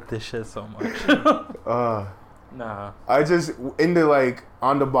 I hate this shit so much. Nah. I just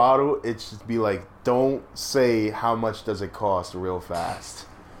on the bottle, it should be like, don't say how much does it cost real fast.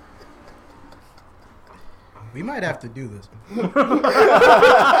 We might have to do this.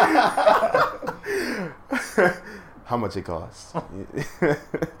 How much it costs.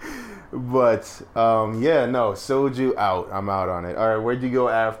 But soju out. I'm out on it. All right, where'd you go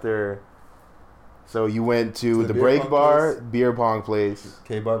after? So you went to the break bar, place. Beer pong place.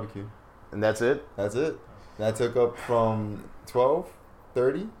 K barbecue. And that's it? That's it. That took up from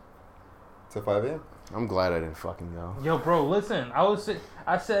 12:30 to 5 a.m. I'm glad I didn't fucking go. Yo, bro, listen. I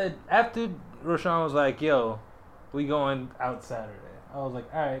said after Rashawn was like, "Yo, we going out Saturday." I was like,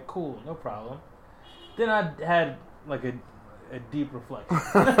 "All right, cool, no problem." Then I had like a deep reflection.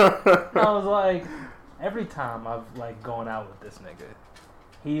 I was like, every time I've like gone out with this nigga,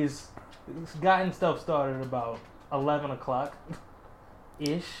 he's gotten stuff started about 11 o'clock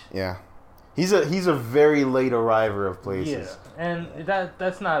ish. Yeah. He's a very late arriver of places. Yeah, and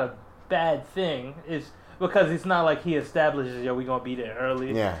that's not a bad thing. because it's not like he establishes, yo, we gonna be there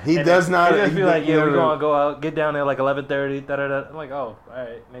early. Yeah, he does not. He just be like, yeah, we no. gonna go out, get down there like 11:30. I'm like, oh, all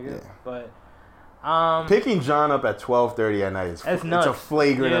right, nigga. Yeah. But picking John up at 12:30 at night is It's it's nuts. a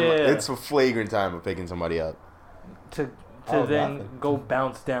flagrant. Yeah. It's a flagrant time of picking somebody up. to Oh, then nothing. go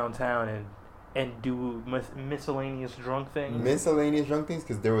bounce downtown and do miscellaneous drunk things. Miscellaneous drunk things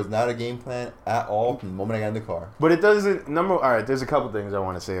because there was not a game plan at all from the moment I got in the car. But it doesn't. All right, there's a couple things I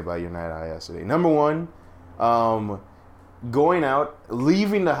want to say about your night out yesterday. Number one, going out,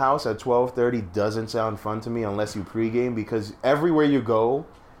 leaving the house at 12:30 doesn't sound fun to me unless you pregame, because everywhere you go,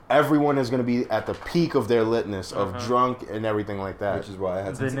 everyone is going to be at the peak of their litness of drunk and everything like that. Which is why I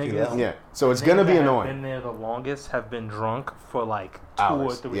had some The tequila. niggas- Yeah, so it's going to be Niggas that annoying. have been there the longest have been drunk for like 2 or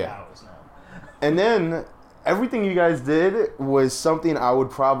Hours, 3 yeah. hours now. And then everything you guys did was something I would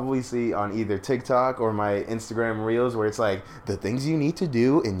probably see on either TikTok or my Instagram Reels, where it's like the things you need to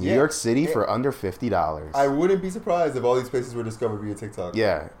do in New Yeah. York City for under $50. I wouldn't be surprised if all these places were discovered via TikTok.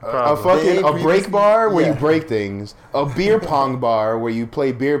 Yeah, a Probably. fucking a break bar where you Yeah. break things, a beer pong bar where you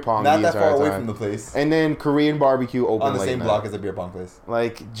play beer pong Not the that entire far away time, from the place. and then Korean barbecue open On the late same night. block as a beer pong place.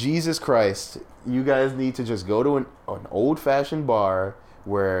 Like, Jesus Christ, you guys need to just go to an old fashioned bar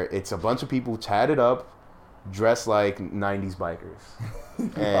where it's a bunch of people tatted up, dressed like 90s bikers,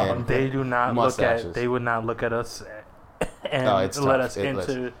 and They do not mustaches. look at. They would not look at us and No, it's let tough. us It-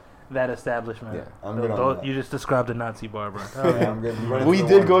 enter that establishment. Yeah. I'm good on that. You just described a Nazi bar, bro. Yeah, I'm good. Running we to the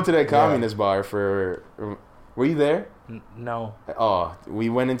did one. go to that Yeah. communist bar for. Were you there? No. Oh, we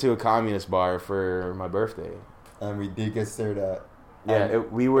went into a communist bar for my birthday. And we did get stared at. Yeah,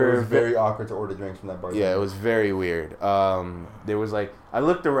 And we it were was very awkward to order drinks from that bar. Yeah, it was very weird. There was like, I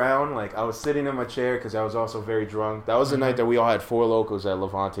looked around, like I was sitting in my chair because I was also very drunk. That was the night that we all had 4 locos at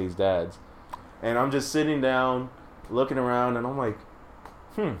Lavonte's dad's, and I'm just sitting down, looking around, and I'm like,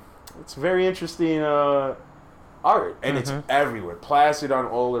 it's very interesting art, and it's everywhere, plastered on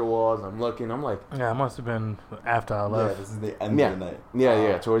all of the walls. I'm looking, I'm like, Yeah, it must have been after I Yeah, left. this is the end of the night.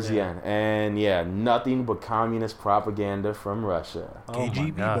 yeah, towards the yeah. end, and yeah, nothing but communist propaganda from Russia. Oh my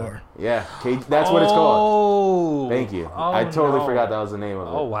KGB God. bar. Yeah, that's what it's called. Oh, Thank you. Oh, I totally no. forgot that was the name of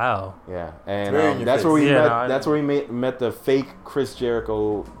it. Oh wow. Yeah, It's very in and your that's face. where we Yeah, met. no, I That's where we met the fake Chris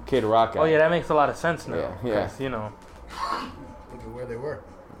Jericho Kid Rock. Oh yeah, that makes a lot of sense now. Yeah. 'Cause, you know, Look at where they were.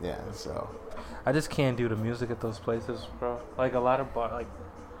 yeah. So I just can't do the music at those places, bro. Like a lot of like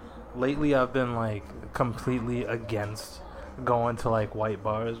lately, I've been like completely against going to like white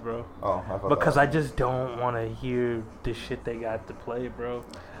bars, bro. Oh, I thought Because that I just don't want to hear the shit they got to play, bro.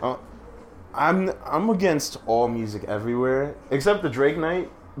 I'm against all music everywhere except the Drake night.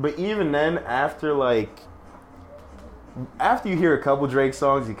 But even then, after you hear a couple Drake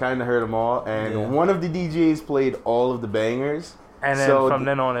songs, you kind of heard them all. And Yeah. one of the DJs played all of the bangers. And then So from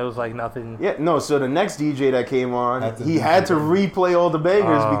then on, it was like nothing. Yeah, no. So the next DJ that came on, Had to he do had to something. replay all the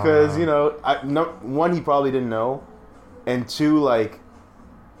bangers Oh. because one, he probably didn't know, and 2, like,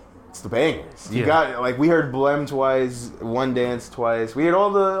 it's the bangers. You Yeah. got like we heard Blem twice, One Dance twice. We heard all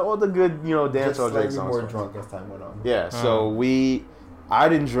the good dance just all Drake slightly songs. more twice. drunk as time went on. Yeah. So I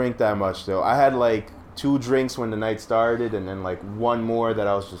didn't drink that much though. I had like 2 drinks when the night started, and then like 1 more that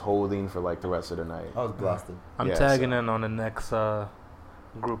I was just holding for like the rest of the night. I was blasted. I'm Yeah, tagging so- in on the next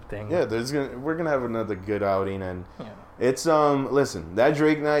group thing. Yeah, we're gonna have another good outing, and Yeah. it's listen, that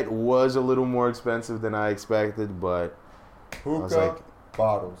Drake night was a little more expensive than I expected, but was Hookah, like-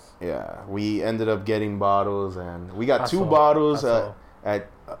 bottles. yeah, we ended up getting bottles, and we got I 2 saw- bottles I saw. at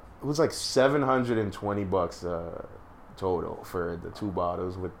it was like $720 total for the 2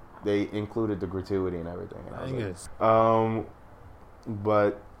 bottles. With they included the gratuity and everything. And I was I like, guess.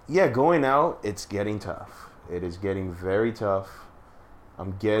 but yeah, going out, it's getting tough. It is getting very tough.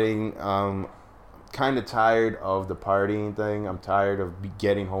 I'm getting kind of tired of the partying thing. I'm tired of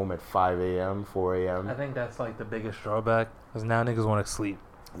getting home at 5 a.m., 4 I a.m. think that's like the biggest drawback, because now niggas want to sleep.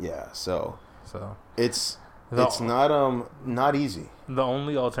 Yeah, so So it's The- it's not easy. the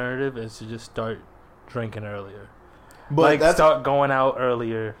only alternative is to just start drinking earlier. But Like that's start going out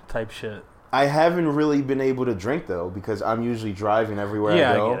earlier type shit. I haven't really been able to drink though because I'm usually driving everywhere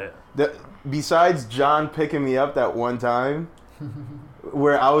Yeah, I I go. get it. Besides John picking me up that one time,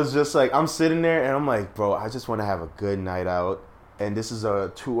 where I was just like, I'm sitting there and I'm like, bro, I just want to have a good night out, and this is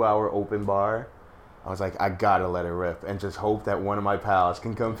a 2-hour open bar. I was like, I gotta let it rip and just hope that one of my pals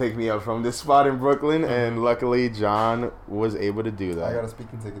can come pick me up from this spot in Brooklyn. And luckily, John was able to do that. I got a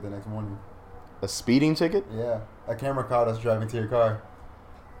speaking ticket the next morning. A speeding ticket? Yeah, a camera caught us driving to your car.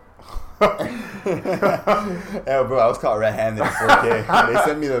 Yeah, bro, I was caught red-handed in 4K. They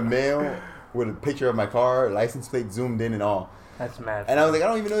sent me the mail with a picture of my car, license plate zoomed in and all. That's mad. And I was like, I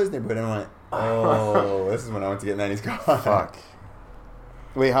don't even know this neighborhood. And I went, oh, this is when I went to get Manny's car. Fuck.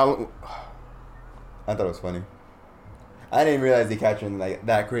 Wait, how? I thought it was funny. I didn't realize they captured like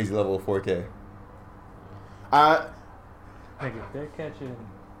that crazy level of 4K. Nigga, they're catching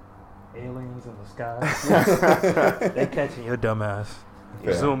aliens in the sky. They catching your dumb ass.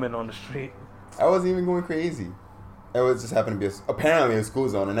 Fair. Zooming on the street. I wasn't even going crazy. It was just happened to be apparently a school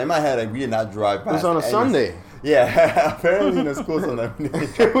zone, and in my head, like, we did not drive past. It was on a Sunday. Yeah, apparently in a school zone.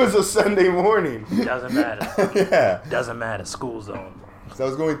 It was a Sunday morning. Doesn't matter. Yeah. Doesn't matter. School zone. So I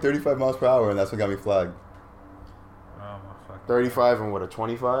was going 35 miles per hour, and that's what got me flagged. Oh my fuck. 35 and what, a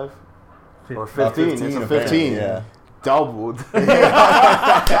 25? Or 15, 15. It's a apparently, 15. yeah. Doubled.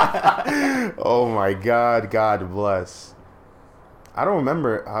 Oh my God. God bless. I don't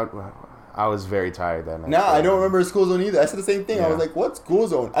remember. I was very tired that night. Nah, I don't remember a school zone either. I said the same thing. Yeah. I was like, what school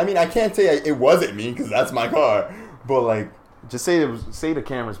zone? I mean, I can't say it wasn't me because that's my car. But, like... Just say the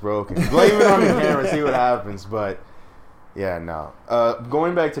camera's broken. Blame it on the camera, see what happens. But, yeah, no.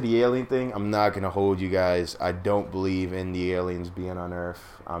 Going back to the alien thing, I'm not going to hold you guys. I don't believe in the aliens being on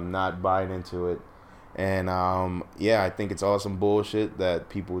Earth. I'm not buying into it. And, yeah, I think it's all some bullshit that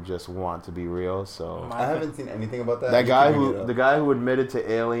people just want to be real. So I haven't seen anything about that. the guy who admitted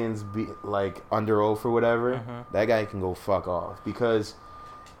to aliens be like under oath or whatever, that guy can go fuck off. Because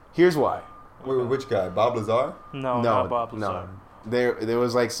here's why. Wait, which guy? Bob Lazar? No, not Bob Lazar. No. There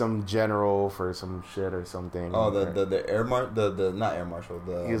was like some general for some shit or something. Oh, the air the not air marshal.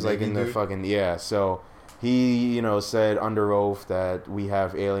 He was like in the fucking So he said under oath that we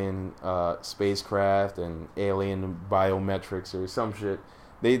have alien spacecraft and alien biometrics or some shit.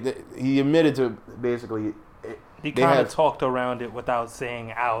 He admitted to basically. He kind of talked around it without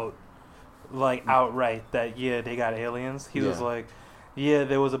saying outright that they got aliens. He was like, yeah,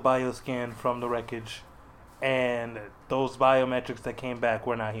 there was a bioscan from the wreckage, and those biometrics that came back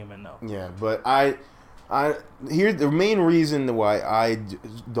were not human, no. Yeah, but here's the main reason why I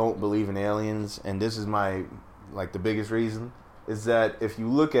don't believe in aliens, and this is my the biggest reason, is that if you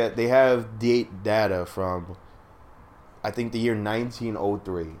look at, they have data from I think the year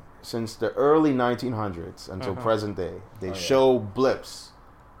 1903, since the early 1900s until present day, they show blips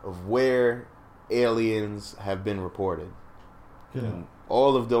of where aliens have been reported. Yeah. And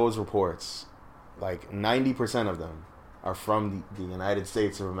all of those reports, like 90% of them, are from the United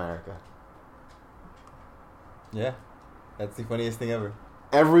States of America. Yeah, that's the funniest thing ever.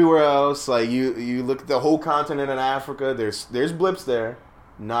 Everywhere else, like you look at the whole continent in Africa, there's blips there,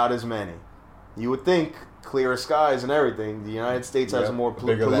 not as many. You would think clearer skies and everything. The United States has a more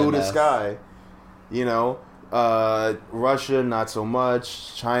polluted sky. Russia not so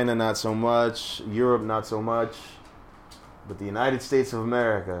much, China not so much, Europe not so much. But the United States of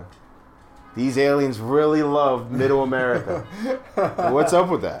America, these aliens really love Middle America. What's up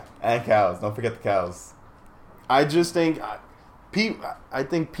with that? And cows. Don't forget the cows. I just think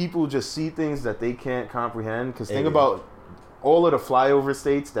people just see things that they can't comprehend. Because think about all of the flyover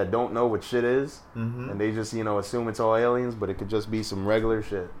states that don't know what shit is. Mm-hmm. And they just, assume it's all aliens, but it could just be some regular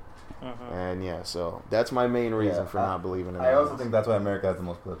shit. Mm-hmm. And so that's my main reason for not believing in aliens. I also think that's why America has the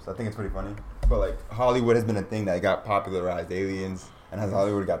most clips. I think it's pretty funny. But Hollywood has been a thing that got popularized aliens, and as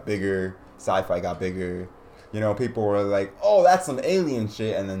Hollywood got bigger, sci-fi got bigger. People were like, "Oh, that's some alien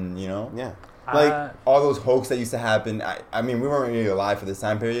shit," and then all those hoax that used to happen. I mean, we weren't really alive for this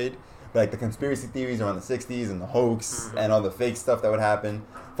time period, but the conspiracy theories around the '60s and the hoax and all the fake stuff that would happen.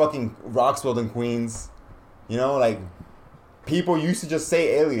 Fucking Roswell in Queens, people used to just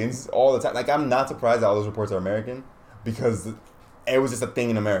say aliens all the time. I'm not surprised that all those reports are American, because it was just a thing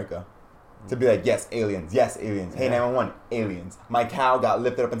in America. To be like, yes, aliens. Hey, 911, aliens. My cow got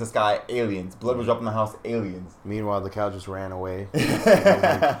lifted up into the sky, aliens. Blood was dropped in my house, aliens. Meanwhile, the cow just ran away.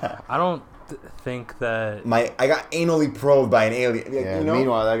 I don't think that... I got anally probed by an alien. Yeah,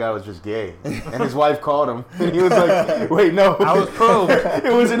 meanwhile, that guy was just gay. And his wife called him. And he was like, wait, no. I was probed.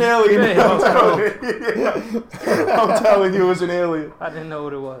 It was an alien. Yeah, I was probed. I'm telling you, it was an alien. I didn't know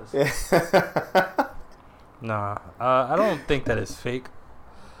what it was. Nah, I don't think that it's fake.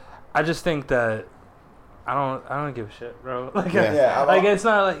 I just think that I don't give a shit, bro. It's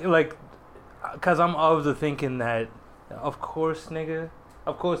not like because I'm of the thinking that of course we're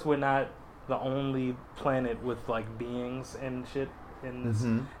not the only planet with beings and shit in this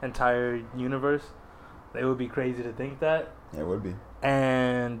entire universe. It would be crazy to think that. Yeah, it would be.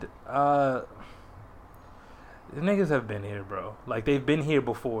 And the niggas have been here, bro. They've been here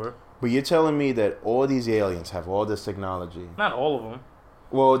before. But you're telling me that all these aliens have all this technology? Not all of them.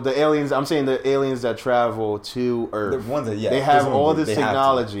 Well, the aliens that travel to Earth, the ones that, they have all this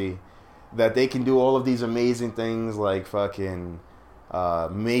technology that they can do all of these amazing things like fucking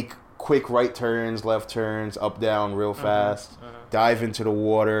make quick right turns, left turns, up, down real fast, dive into the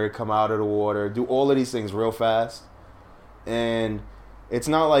water, come out of the water, do all of these things real fast. And it's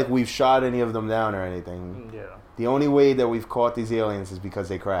not like we've shot any of them down or anything. Yeah. The only way that we've caught these aliens is because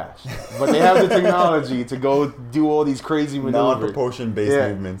they crashed. But they have the technology to go do all these crazy maneuvers. Non-propulsion based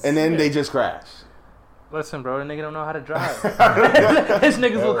movements. And then they just crash. Listen, bro, the nigga don't know how to drive. There's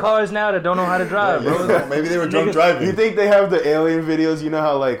niggas with cars now that don't know how to drive, bro. Maybe they were drunk driving. You think they have the alien videos? You know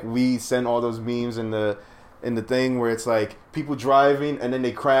how like we send all those memes in the thing where it's like people driving and then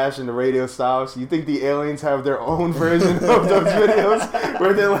they crash and the radio stops. You think the aliens have their own version of those videos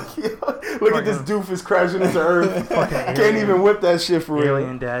where they're like, look at this doofus crashing into Earth. Can't even whip that shit for real.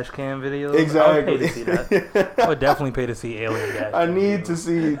 Alien dash cam videos. Exactly. I would pay to see that. I would definitely pay to see alien dash. I need to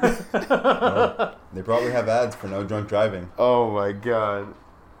see. They probably have ads for no drunk driving. Oh my god!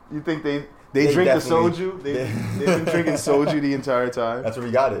 You think they drink the soju? They've been drinking soju the entire time. That's where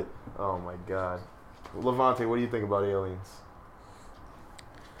we got it. Oh my god. Lavonte, what do you think about aliens?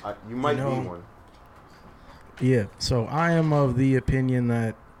 You might be one. Yeah, so I am of the opinion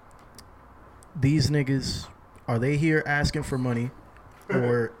that these niggas, are they here asking for money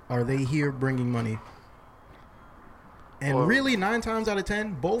or are they here bringing money? And really, 9 times out of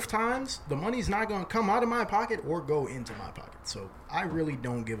 10, both times, the money's not going to come out of my pocket or go into my pocket. So I really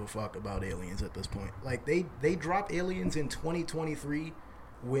don't give a fuck about aliens at this point. Like, they drop aliens in 2023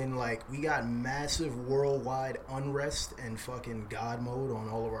 when, like, we got massive worldwide unrest and fucking God mode on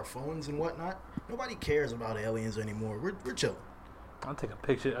all of our phones and whatnot. Nobody cares about aliens anymore. We're chilling. I'll take a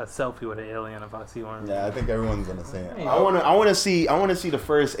selfie with an alien if I see one. Yeah, I think everyone's gonna say it. I wanna see the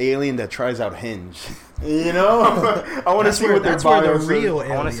first alien that tries out Hinge. You know, I want to see what that's their where bio the real. says.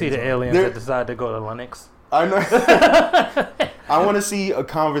 I want to see the aliens that decide to go to Linux. I know. I want to see a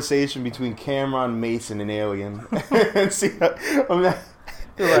conversation between Cameron, Mason, and Alien, and see.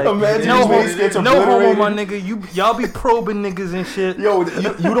 Imagine no Mason gets homo, obliterated. my nigga. Y'all be probing niggas and shit. Yo,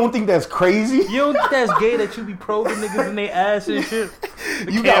 you don't think that's crazy? You don't think that's gay that you be probing niggas in their ass and shit?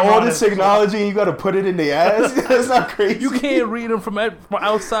 You got all this technology and you got to put it in their ass? That's not crazy. You can't read them from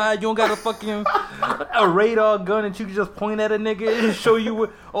outside. You don't got a fucking a radar gun that you can just point at a nigga and show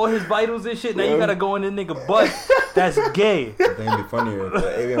you all his vitals and shit. Now you got to go in the nigga butt. That's gay. I think it'd be funnier if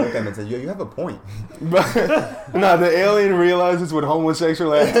the alien looked at him and said, yo, you have a point. Nah, the alien realizes what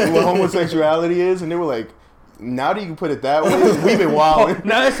homosexuality is, and they were like, now that you can put it that way, we've been wilding.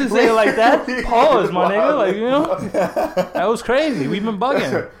 Now it's just saying like that. Pause, my nigga. Like, you know, that was crazy. We've been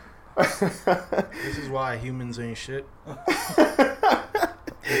bugging. This is why humans ain't shit.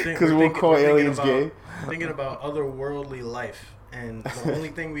 Because we'll call aliens gay. Thinking about otherworldly life, and the only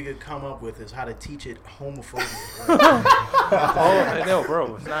thing we could come up with is how to teach it homophobia. Right? No,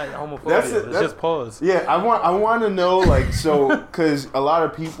 bro, it's not homophobia. It's just pause. Yeah, I want to know, like, so, because a lot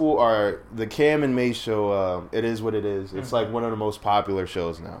of people are, the Cam and May show, it is what it is. It's like one of the most popular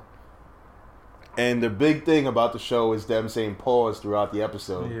shows now. And the big thing about the show is them saying pause throughout the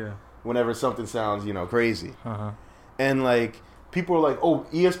episode. Yeah. Whenever something sounds, crazy. Uh-huh. And, like, people are like, oh,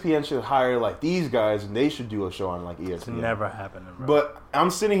 ESPN should hire, like, these guys, and they should do a show on, like, ESPN. It's never happening, bro. But I'm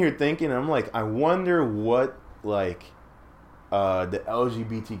sitting here thinking, I'm like, I wonder what, like, the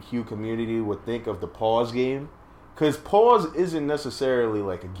LGBTQ community would think of the pause game. Because pause isn't necessarily,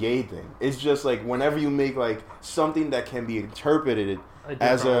 like, a gay thing. It's just, like, whenever you make, like, something that can be interpreted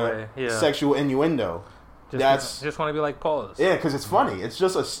as a sexual innuendo. Just want to be like pause. Yeah, because it's funny. It's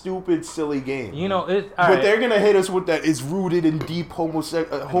just a stupid, silly game. But they're going to hit us with that it's rooted in deep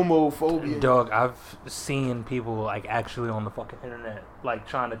homophobia. Dog, I've seen people, like, actually on the fucking internet, like,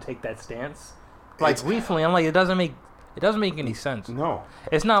 trying to take that stance. Like, recently, I'm like, it doesn't make any sense. No.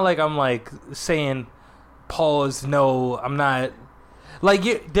 It's not like I'm, like, saying pause, no, I'm not.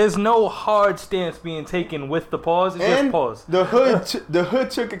 Like, there's no hard stance being taken with the pause. It's just pause. The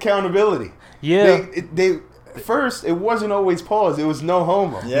hood took accountability. Yeah. They first, it wasn't always pause. It was no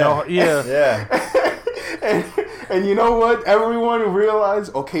homo. Yeah. Yeah. and you know what? Everyone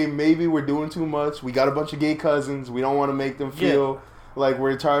realized, okay, maybe we're doing too much. We got a bunch of gay cousins. We don't want to make them feel like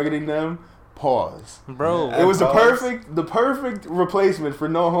we're targeting them. Pause. Bro. It was the perfect replacement for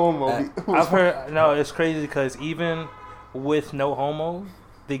no homo. I've heard, no, it's crazy because even with no homo,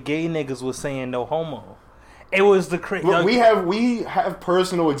 the gay niggas was saying no homo. It was the crazy. We have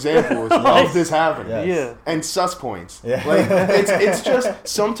personal examples of this happening. Yes. Yeah, and sus points. Yeah. Like it's just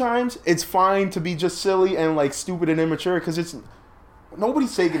sometimes it's fine to be just silly and like stupid and immature because it's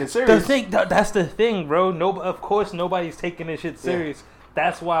nobody's taking it serious. That's the thing, bro. Of course, nobody's taking this shit serious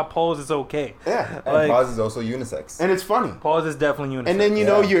That's why pause is okay. Yeah. And Like, pause is also unisex. And it's funny. pause is definitely unisex. And then you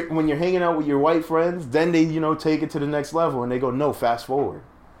know Yeah. when you're hanging out with your white friends, then they take it to the next level and they go, no, fast forward.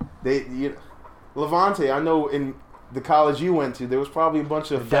 Lavonte, I know in the college you went to, there was probably a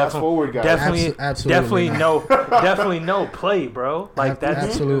bunch of fast forward guys. Definitely no play, bro. Like that's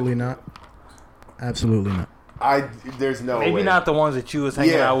absolutely not. Absolutely not. There's no maybe way. not the ones that you was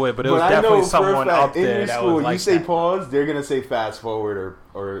hanging out with, but it was I definitely know for a someone fact, up in there your that school, was like you say that. pause, they're gonna say fast forward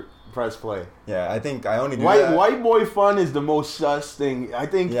or press play. Yeah, I think I only do that. White boy fun is the most sus thing. I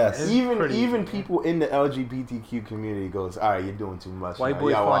think Yes. even people in the LGBTQ community goes, all right, you're doing too much. White now. boy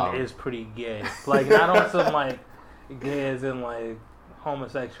Y'all fun wild." is pretty gay. Like not on some like gay as in like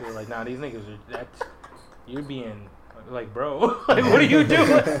homosexual. Like nah, these niggas are you're being like, bro, like what are you doing?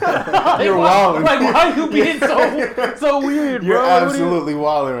 Like, You're wilding. Like why are you being so weird, You're bro? absolutely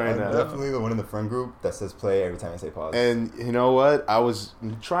wilding right I'm now. definitely the one in the friend group that says play every time I say pause. And you know what? I was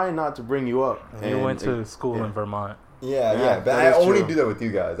trying not to bring you up. You and went to school yeah. in Vermont. Yeah, but that I is only true. do that with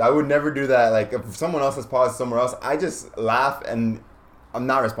you guys. I would never do that. Like if someone else has paused somewhere else, I just laugh and I'm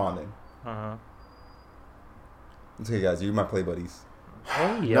not responding. Uh-huh. It's okay, guys. You're my play buddies.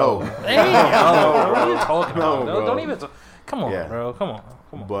 Hey yo. No. Hey yo. What are you talking No, about? bro. Don't even come on, Yeah. bro. Come on.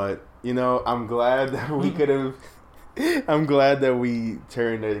 But I'm glad that we could have. I'm glad that we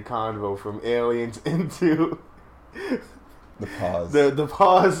turned the convo from aliens into The pause. the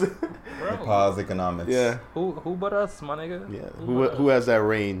pause. The pause economics. Yeah, Who but us, my nigga? yeah. but Who us? has that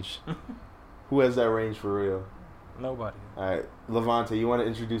range? Who has that range for real? Nobody. All right, Lavonte, you want to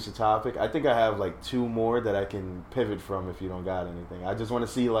introduce a topic? I think I have like 2 more that I can pivot from if you don't got anything. I just want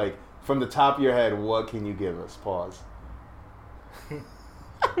to see like from the top of your head, what can you give us? Pause.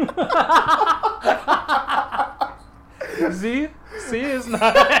 See, it's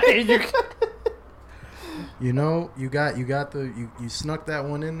not. You know, you snuck that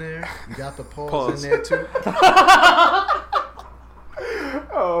one in there. You got the Pause. in there too.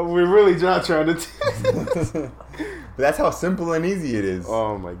 Oh, we're really not trying to. But that's how simple and easy it is.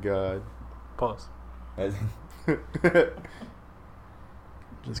 Oh my god. Pause.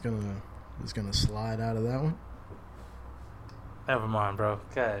 Just gonna slide out of that one. Never mind, bro.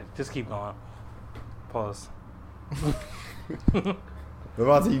 Okay, just keep going. Pause.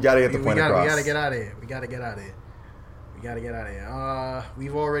 Lavonte, you gotta get the point across. We gotta get out of here. We gotta get out of here.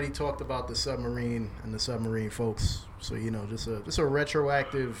 We've already talked about the submarine and the submarine folks. So just a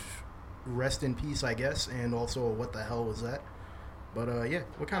retroactive rest in peace, I guess, and also what the hell was that? But yeah,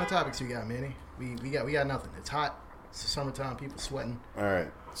 what kind of topics you got, Manny? We got nothing. It's hot. It's the summertime. People sweating. All right,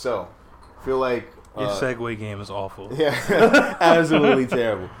 so feel like Your segue game is awful. yeah, absolutely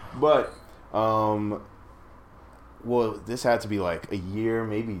terrible. But well, this had to be like a year,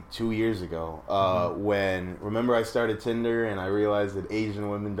 maybe 2 years ago. When remember I started Tinder and I realized that Asian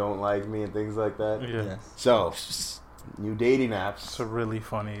women don't like me and things like that. Yeah. Yes. So, new dating apps. It's a really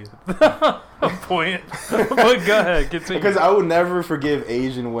funny point. But go ahead, continue. Because I would never forgive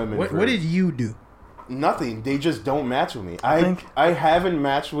Asian women. What did you do? Nothing. They just don't match with me. I I haven't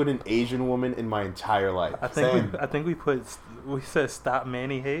matched with an Asian woman in my entire life. I think we said stop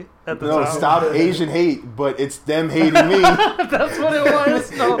Manny hate at the No, time. stop Asian hate, but it's them hating me. That's what it was.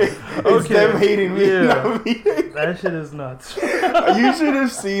 No. It's them hating me. Yeah. Not me. That shit is nuts. You should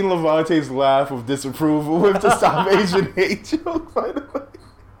have seen Lavonte's laugh of disapproval with the stop Asian hate joke, by the way.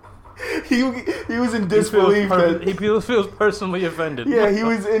 He was in disbelief that he feels personally offended. yeah, he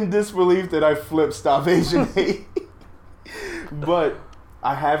was in disbelief that I flipped stop Asian hate. But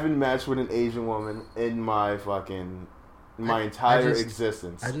I haven't matched with an Asian woman in my entire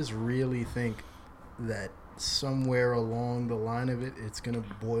existence. I just really think that somewhere along the line of it, it's gonna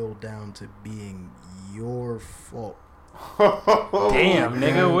boil down to being your fault. Damn,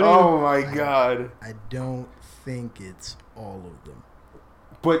 nigga, what Oh my god. I don't think it's all of them.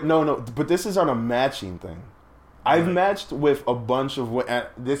 But but this is on a matching thing. I've matched with a bunch of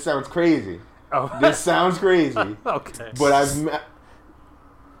this sounds crazy. Oh. This sounds crazy. Okay. But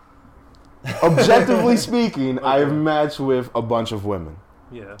objectively speaking, Okay. I've matched with a bunch of women,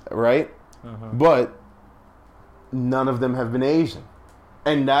 Yeah. right? But none of them have been Asian.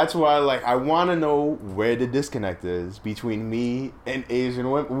 And that's why, I want to know where the disconnect is between me and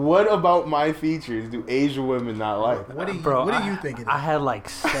Asian women. What about my features do Asian women not like? What do you think it is? I had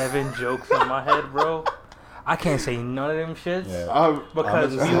 7 jokes in my head, bro. I can't say none of them shits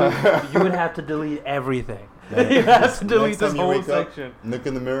because you would have to delete everything. You have to delete this whole section. Look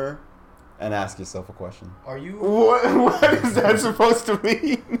in the mirror and ask yourself a question. Are you? What is that supposed to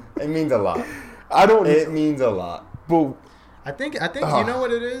mean? It means a lot. I don't. It means a lot. But I think you know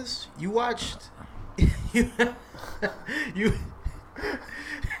what it is. You watched. You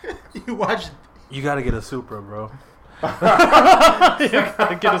You watch. You gotta get a Supra, bro. You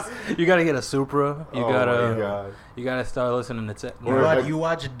gotta get a Supra. You gotta start listening to tech. You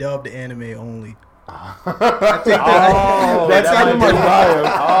watch dubbed anime only. That's not in my bio.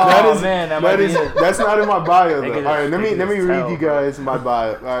 That's not in my bio though. All right, let me read you guys my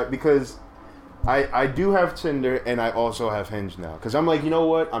bio because I do have Tinder and I also have Hinge now because I'm like, you know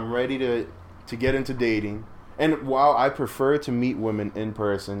what? I'm ready to get into dating. And while I prefer to meet women in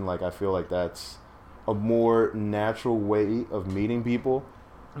person, like I feel like that's a more natural way of meeting people.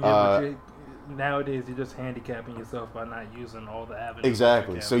 Yeah, nowadays you're just handicapping yourself by not using all the avenues.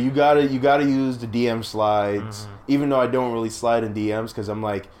 Exactly. So you gotta use the DM slides, even though I don't really slide in DMs because I'm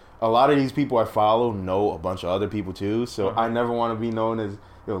like, a lot of these people I follow know a bunch of other people too. So I never want to be known as,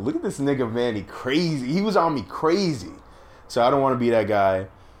 yo, look at this nigga Manny, crazy. He was on me crazy. So I don't want to be that guy.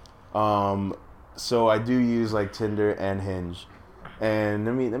 So I do use like Tinder and Hinge. And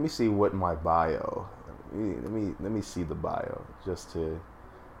let me see what my bio. Let me see the bio just to.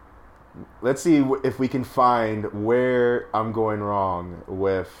 Let's see if we can find where I'm going wrong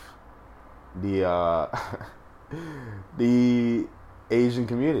with the the Asian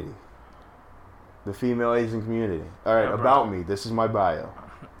community, the female Asian community. All right, about me. This is my bio.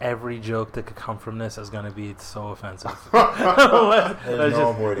 Every joke that could come from this is gonna be so offensive. That's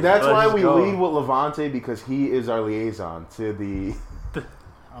why we lead with Lavonte because he is our liaison to the.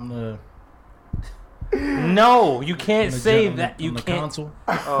 I'm the. No, you can't say that. You can't. Consul.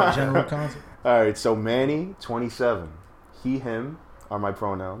 General counsel. All right, so Manny, 27. He, him are my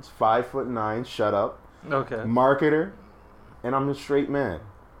pronouns. 5'9". Shut up. Okay. Marketer, and I'm a straight man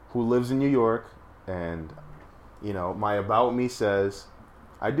who lives in New York. And you know, my about me says,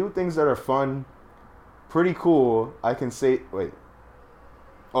 I do things that are fun, pretty cool. I can say,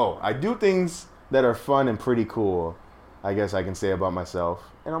 I do things that are fun and pretty cool. I guess I can say about myself.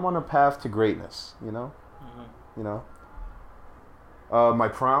 And I'm on a path to greatness, you know? You know? My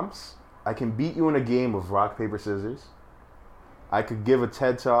prompts, I can beat you in a game of rock, paper, scissors. I could give a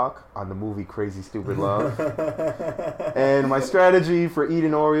TED Talk on the movie Crazy Stupid Love. And my strategy for eating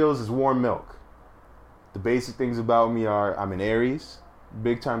Oreos is warm milk. The basic things about me are I'm an Aries,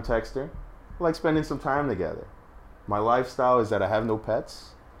 big time texter. I like spending some time together. My lifestyle is that I have no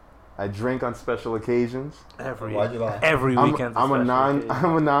pets. I drink on special occasions. Every weekend. I'm a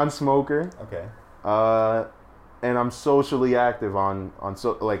non-smoker. Okay. And I'm socially active on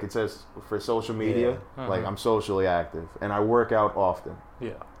like it says for social media. Yeah. Like I'm socially active and I work out often.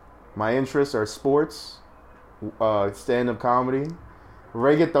 Yeah. My interests are sports, stand-up comedy,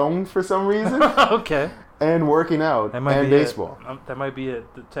 reggaeton for some reason. Okay. And working out and baseball. That might be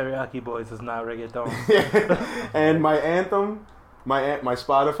it. The Teriyaki Boys is not reggaeton. And my anthem. My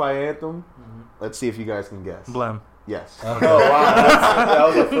Spotify anthem. Let's see if you guys can guess. Blem. Yes. Okay. Oh wow, that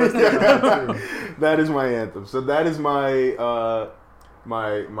was the first thing. That is my anthem. So that is my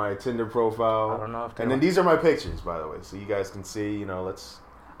my Tinder profile. I don't know if they and then these are my pictures, by the way, so you guys can see. You know,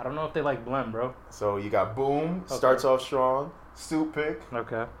 I don't know if they like Blem, bro. So you got boom, starts off strong, suit pick.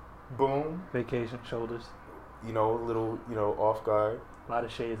 Okay. Boom. Vacation shoulders. You know, little off guard. A lot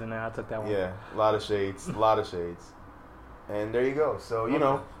of shades in there. I took that one. Yeah, a lot of shades. And there you go. So, you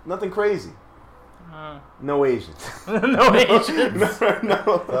know, nothing crazy. No Asians. No Asians.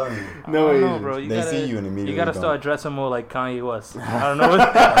 no Asians. Bro. They see you and immediately you gotta don't. start dressing more like Kanye West. I don't know.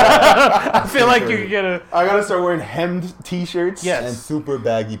 I feel like you gotta. I gotta start wearing hemmed T-shirts. Yes. And super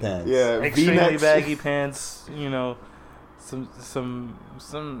baggy pants. Yeah. Extremely V-necks. baggy pants. You know, some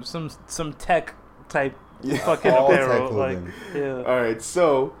tech type fucking All apparel. tech Like, clothing. yeah. All right,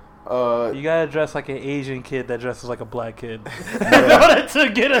 so You gotta dress like an Asian kid that dresses like a black kid in order to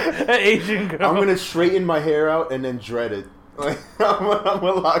get an Asian girl. I'm gonna straighten my hair out and then dread it. Like I'm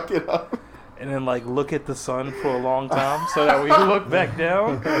gonna lock it up. And then like look at the sun for a long time so that when you look back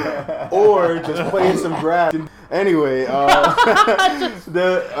down, or just playing some grass. Anyway, all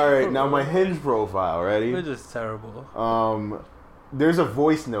right, now my Hinge profile. Ready? we're just terrible. There's a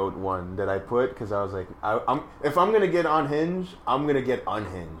voice note one that I put because I was like, if I'm gonna get on Hinge, I'm gonna get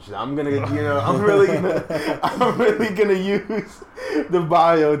unhinged. I'm gonna, I'm really gonna use the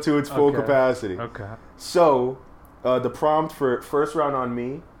bio to its full capacity. Okay. So, the prompt for first round on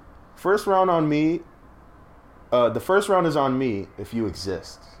me. The first round is on me if you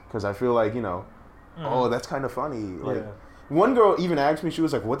exist, because I feel like oh, that's kind of funny. Like one girl even asked me, she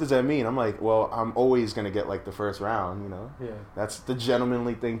was like, "What does that mean?" I'm like, "Well, I'm always gonna get like the first round, Yeah. That's the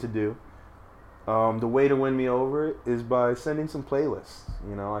gentlemanly thing to do. The way to win me over is by sending some playlists.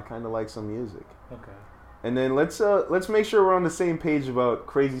 I kind of like some music. Okay. And then let's make sure we're on the same page about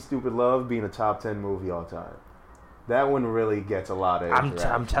Crazy Stupid Love being a top 10 movie all time. That one really gets a lot of interaction.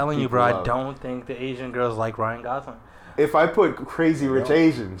 I'm telling you, People bro. love I don't think the Asian girls like Ryan Gosling. If I put Crazy Rich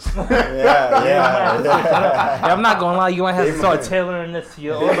Asians. Yeah. I'm not gonna lie. You might have to start tailoring this to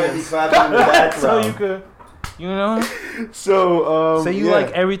your They might be audience, clapping in the background. so you could, you know. So, Say you yeah.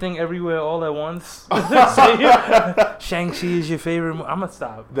 like everything everywhere all at once. Shang-Chi is your favorite movie. I'm gonna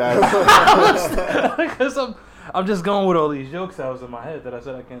stop. Because I'm just going with all these jokes that was in my head that I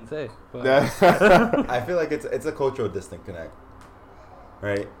said I can't say. But. I feel like it's a cultural disconnect,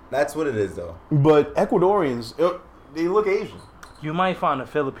 right? That's what it is, though. But Ecuadorians, they look Asian. You might find a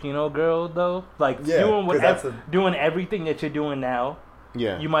Filipino girl though, like Yeah, doing everything that you're doing now.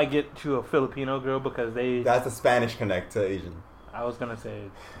 Yeah. You might get to a Filipino girl because That's a Spanish connect to Asian. I was gonna say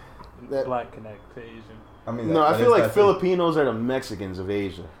black connect to Asian. I mean, I feel like Filipinos are the Mexicans of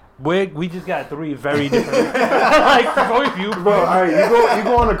Asia. We just got three very different like point of view. Bro, all right, you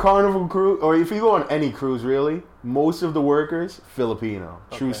go on a Carnival cruise, or if you go on any cruise, really, most of the workers Filipino.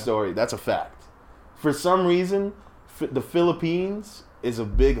 True story. That's a fact. For some reason, the Philippines is a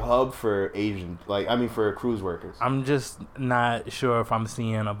big hub for Asian, for cruise workers. I'm just not sure if I'm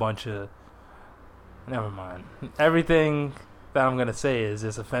seeing a bunch of. Never mind. Everything that I'm gonna say is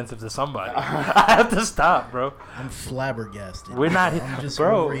just offensive to somebody. I have to stop, bro. I'm flabbergasted. We're not, I'm just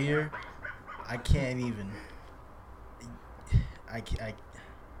bro. over here. I can't even.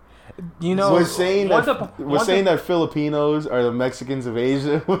 You know, was saying that Filipinos are the Mexicans of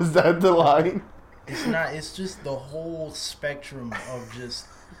Asia. Was that the line? It's not. It's just the whole spectrum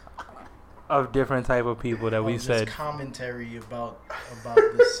of different type of people that we said. Commentary about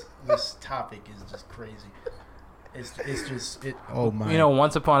this topic is just crazy. It's just it. Oh my! You know,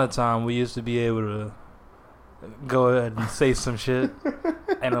 once upon a time, we used to be able to go ahead and say some shit,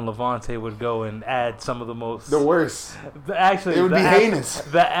 and then Lavonte would go and add some of the worst. It would be heinous.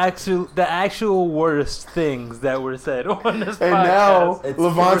 The actual worst things that were said on this podcast. And now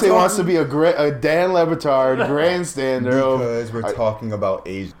Lavonte wants to be a Dan Lebitard grandstander. Because we're talking about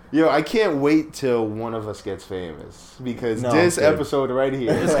Asia. Yo, I can't wait till one of us gets famous because this episode right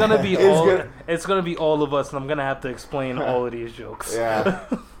here, it's gonna be all of us, and I'm gonna have to explain all of these jokes. Yeah,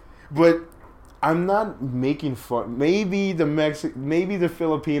 but I'm not making fun. Maybe the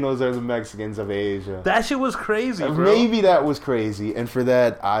Filipinos are the Mexicans of Asia. That shit was crazy, bro. Maybe that was crazy, and for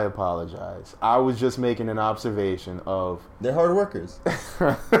that I apologize. I was just making an observation of they're hard workers.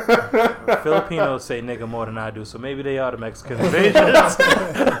 Filipinos say nigga more than I do, so maybe they are the Mexicans of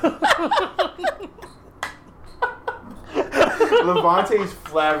Asia. Levante's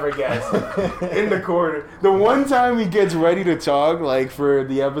flabbergasted in the corner. The one time he gets ready to talk, like for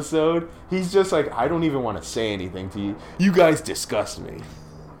the episode, he's just like, I don't even want to say anything to you. You guys disgust me.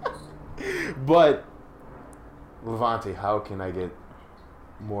 But Lavonte, how can I get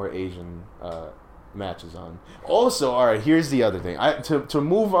more Asian matches on? Also, all right, here's the other thing. To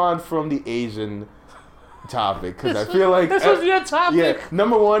move on from the Asian topic, because I feel like this was your topic. Yeah,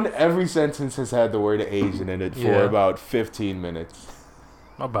 number one, every sentence has had the word Asian in it for about 15 minutes.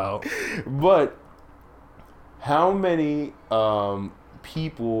 But how many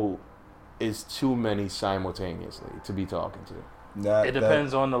people is too many simultaneously to be talking to? It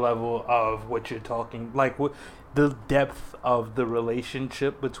depends on the level of what you're talking, like the depth of the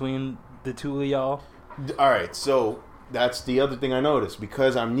relationship between the two of y'all. All right, so that's the other thing I noticed.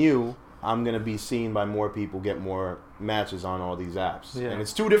 Because I'm new, I'm going to be seen by more people, get more matches on all these apps. Yeah. And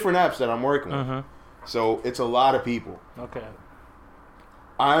it's 2 different apps that I'm working with. So it's a lot of people. Okay.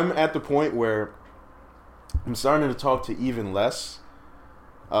 I'm at the point where I'm starting to talk to even less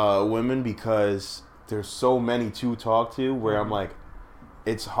women because there's so many to talk to where I'm like,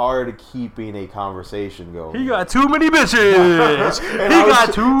 it's hard keeping a converstion going. He got too many bitches.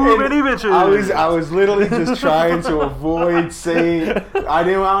 I was literally just trying to avoid saying I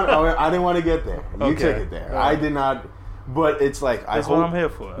didn't want to get there. You took it there. I did not. But it's like that's what I'm here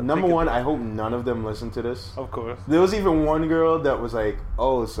for. Number one, I hope none of them listen to this. Of course. There was even one girl that was like,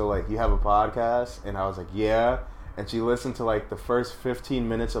 "Oh, so like you have a podcast?" And I was like, "Yeah." And she listened to like the first 15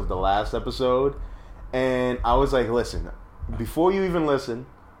 minutes of the last episode, and I was like, "Listen, before you even listen,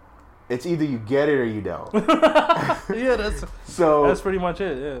 it's either you get it or you don't." Yeah, that's pretty much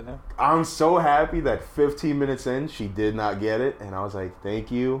it. Yeah. I'm so happy that 15 minutes in, she did not get it, and I was like,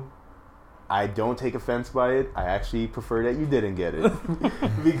 "Thank you. I don't take offense by it. I actually prefer that you didn't get it."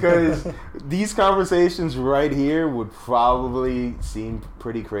 Because these conversations right here would probably seem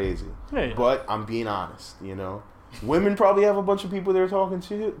pretty crazy. Yeah. But I'm being honest, you know. Women probably have a bunch of people they're talking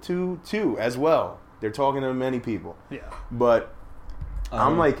to too as well. They're talking to many people. Yeah. But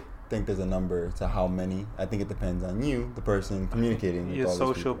I'm like, think there's a number to how many. I think it depends on you, the person communicating. With Your all these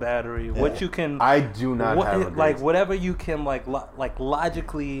social people. battery. Yeah. What you can. I do not have a great like whatever you can like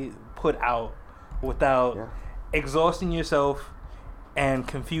logically put out without exhausting yourself and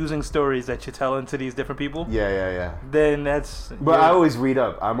confusing stories that you're telling to these different people. Yeah. Then that's. But I always read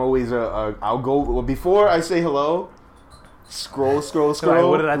up. I'm always I'll go before I say hello. Scroll. Like,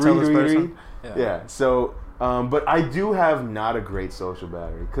 what did I tell this person? Yeah. So, but I do have not a great social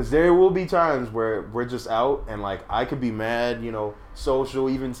battery because there will be times where we're just out and like I could be mad, social,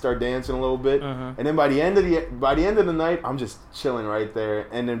 even start dancing a little bit, and then by the end of the night, I'm just chilling right there,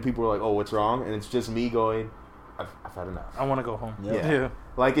 and then people are like, "Oh, what's wrong?" And it's just me going, "I've had enough. I want to go home." Yeah.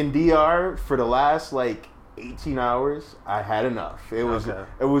 Like in DR for the last 18 hours, I had enough. It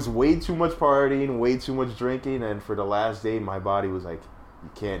was way too much partying, way too much drinking, and for the last day, my body was like, "You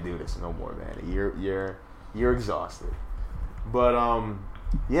can't do this no more, man. You're exhausted." But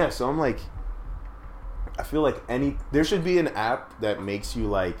so I'm like, I feel like there should be an app that makes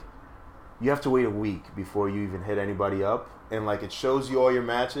you you have to wait a week before you even hit anybody up, and it shows you all your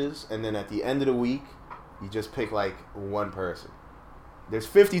matches, and then at the end of the week, you just pick one person. There's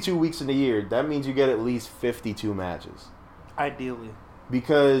 52 weeks in the year. That means you get at least 52 matches. Ideally.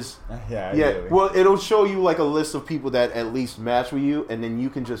 Because, well, it'll show you a list of people that at least match with you, and then you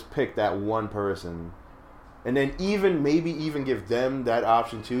can just pick that one person. And then maybe even give them that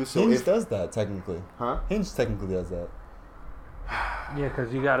option too. So Hinge does that, technically. Huh? Hinge technically does that. Yeah,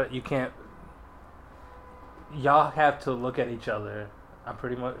 because you can't, y'all have to look at each other. I'm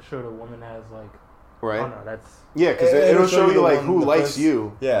pretty much sure the woman has right. Oh no, that's because it'll show you who likes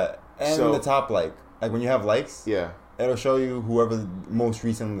you. Yeah, and the top when you have likes. Yeah, it'll show you whoever most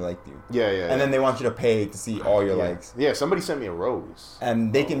recently liked you. Yeah. And then they want you to pay to see all your likes. Yeah, somebody sent me a rose,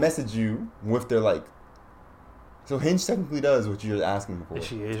 and they can message you with their So Hinge technically does what you're asking for. Is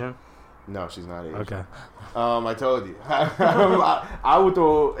she Asian? No, she's not Asian. Okay. I told you. I would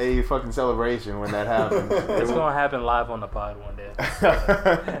throw a fucking celebration when that happens. It's gonna happen live on the pod one day.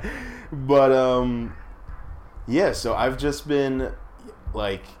 But so I've just been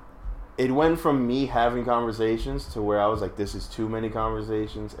it went from me having conversations to where I was like, this is too many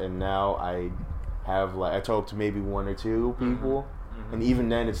conversations, and now I have I talk to maybe one or two people. And even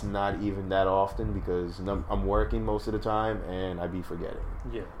then, it's not even that often because I'm working most of the time and I be forgetting.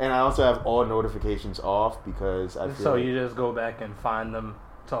 Yeah. And I also have all notifications off because I feel. So you just go back and find them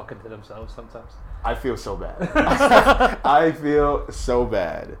talking to themselves sometimes. I feel so bad. I feel so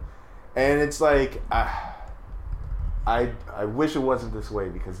bad, and it's I wish it wasn't this way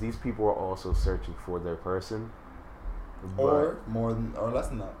because these people are also searching for their person, or more than or less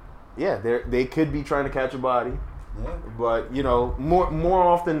than that. Yeah, they could be trying to catch a body. Yeah. But more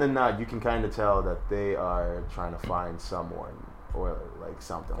often than not, you can kind of tell that they are trying to find someone or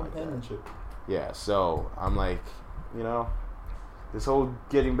something like that. Yeah. So I'm this whole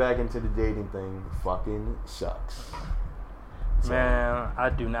getting back into the dating thing fucking sucks. So. Man, I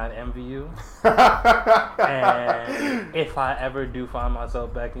do not envy you. And if I ever do find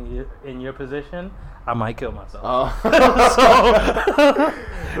myself back in your position, I might kill myself.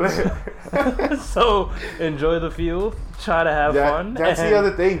 So enjoy the field. Try to have fun. That's the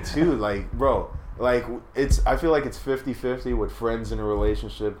other thing too. Bro, it's. I feel like it's 50-50 with friends in a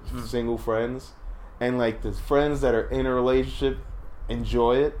relationship, single friends, and the friends that are in a relationship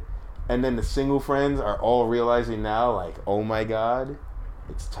enjoy it, and then the single friends are all realizing now, oh my god,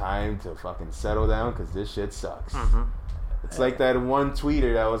 it's time to fucking settle down because this shit sucks. Mm-hmm. It's like that one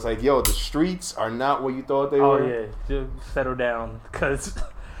tweeter that was like, yo, the streets are not what you thought they were. Oh, yeah. Just settle down.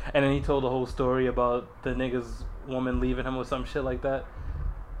 And then he told the whole story about the nigga's woman leaving him or some shit like that.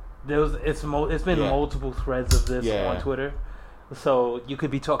 It's been multiple threads of this on Twitter. So you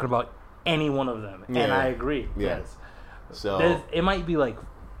could be talking about any one of them. Yeah. And I agree. Yeah. Yes. So it might be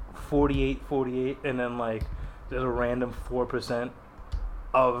 48, and then there's a random 4%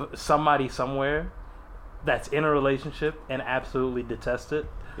 of somebody somewhere that's in a relationship and absolutely detest it.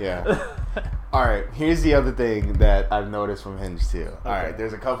 Yeah. All right. Here's the other thing that I've noticed from Hinge too. Okay. All right.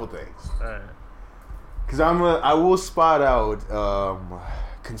 There's a couple things. All right. Because I will spot out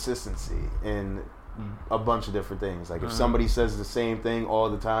consistency in a bunch of different things. If somebody says the same thing all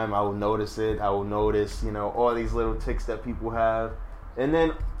the time, I will notice it. I will notice, all these little tics that people have, and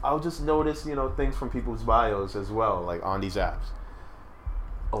then I'll just notice, things from people's bios as well, on these apps.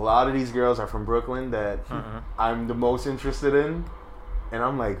 A lot of these girls are from Brooklyn that I'm the most interested in. And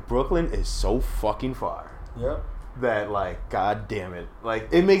I'm like, Brooklyn is so fucking far. Yep. That, god damn it.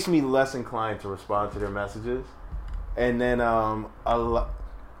 It makes me less inclined to respond to their messages. And then,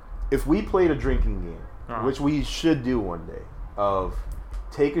 if we played a drinking game, which we should do one day, of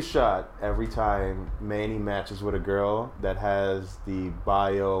take a shot every time Manny matches with a girl that has the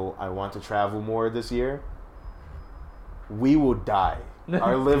bio, I want to travel more this year. We will die.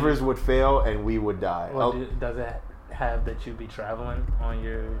 Our livers would fail and we would die. Well, does it have that you be traveling on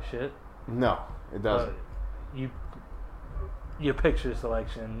your shit? No, it doesn't. Your picture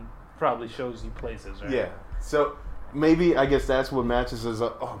selection probably shows you places, right? Yeah. So maybe, I guess that's what matches us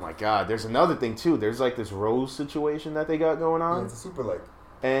up. Oh my God, there's another thing too. There's like this rose situation that they got going on. Yeah, it's a super like.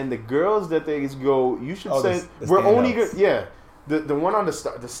 And the girls that they go, you should say, the we're only standouts. good. Yeah. The one on the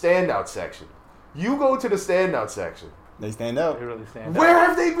standout section. You go to the standout section. They stand out. They really stand Where out.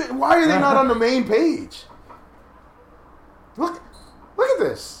 have they been? Why are they not on the main page? Look at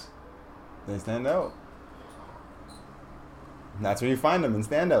this. They stand out. And that's where you find them in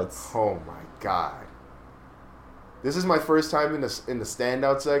standouts. Oh my God. This is my first time in the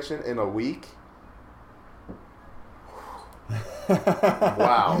standout section in a week.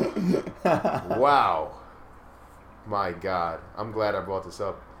 Wow. Wow. My God. I'm glad I brought this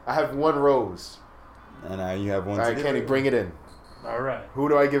up. I have one rose. And now you have one. All right, Kenny, bring it in. All right. Who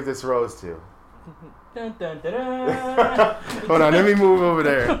do I give this rose to? Dun, dun, dun, dun. Hold on, let me move over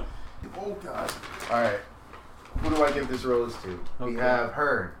there. Oh God! All right, who do I give this rose to? We Okay. have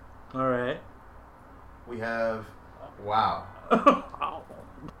her. All right. We have. Wow.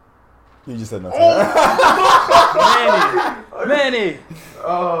 You just said no. Manny.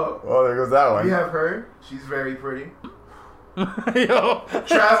 Oh, there goes that one. We have her. She's very pretty. Yo.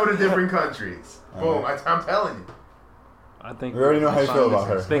 Travel to different countries. Boom! Alright. I'm telling you. I think We already know how you feel about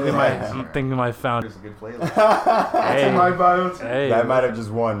her. I'm thinking my found. There's a good playlist. That's in my bio too. Hey. That might have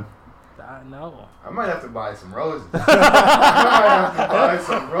just won. No. I might have to buy some roses. I might have to buy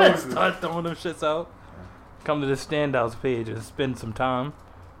some roses. Start throwing them shits out. Come to the standouts page and spend some time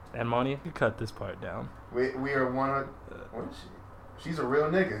and money. You cut this part down. We are one. What is she? She's a real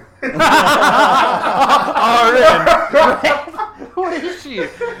nigga. What is she?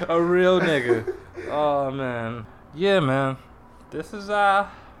 A real nigga. Oh man. Yeah, man. This is I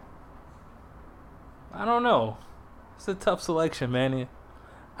don't know. It's a tough selection, Manny.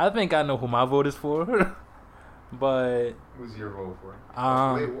 I think I know who my vote is for. But Who's your vote for?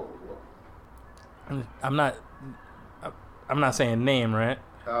 Um, Wait, whoa. I'm not saying name, right?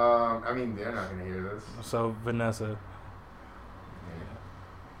 I mean, they're not gonna hear this. So Vanessa.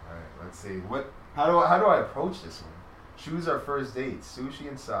 All right, let's see. How do I approach this one? Choose our first date: sushi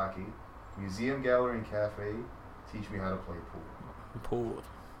and sake, museum, gallery, and cafe. Teach me how to play pool.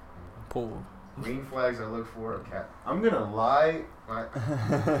 Pool. Green flags I look for: a cat. I'm gonna lie.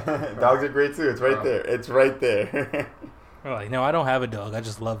 Dogs are great too. It's right there. It's right there. We're like, no, I don't have a dog. I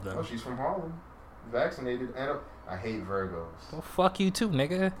just love them. Oh, she's from Harlem, vaccinated, and I hate Virgos. Well, fuck you too,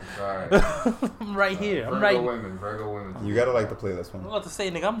 nigga. Sorry. I'm right here. I'm Virgo right. women. You gotta like the playlist I'm one. about to say,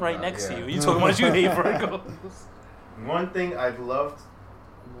 nigga, I'm right next to Yeah. you. You talking about you hate Virgos? One thing I'd love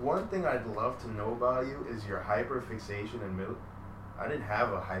to know about you is your hyperfixation in middle. I didn't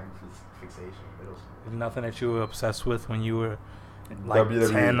have a hyperfixation in middle school. Nothing that you were obsessed with when you were like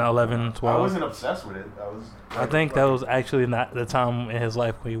WWE. 10, 11, 12. I wasn't obsessed with it. I think that was actually not the time in his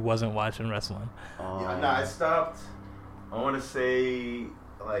life where he wasn't watching wrestling. Yeah, nah, I stopped. I want to say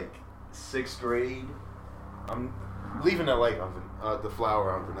like 6th grade. I'm leaving the light on the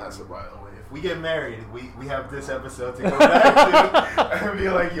flower on Vanessa, by the way. If we get married, we have this episode to go back to and be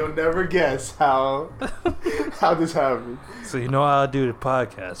like, you'll never guess how this happened. So you know how I do the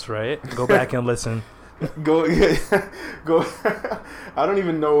podcast, right? Go back and listen. Go. I don't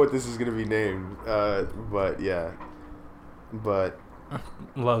even know what this is gonna be named, but yeah,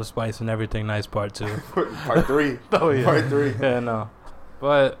 Love, Spice, and Everything Nice Part 2. part 3. Oh yeah, Part 3. Yeah, no,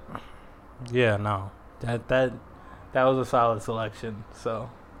 but yeah, no, that was a solid selection.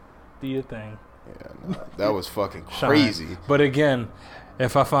 So do your thing. Yeah, no, that was fucking Shine. crazy. But again,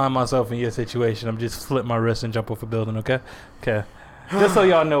 if I find myself in your situation, I'm just slip my wrist and jump off a building. Okay. Just so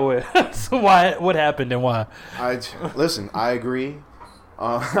y'all know what happened and why. Listen. I agree.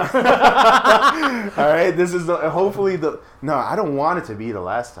 All right. This is hopefully No, I don't want it to be the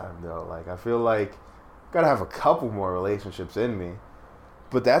last time though. Like I feel like I gotta have a couple more relationships in me.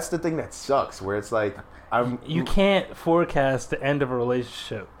 But that's the thing that sucks. Where it's like You can't forecast the end of a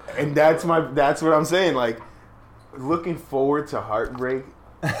relationship. And that's what I'm saying. Like looking forward to heartbreak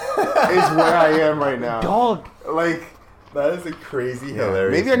is where I am right now. Dog. Like. That is a crazy,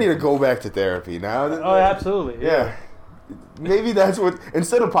 hilarious. Maybe I need to go back to therapy now. Oh, absolutely. Yeah. Maybe that's what,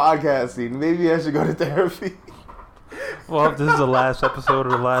 instead of podcasting, maybe I should go to therapy. Well, this is the last episode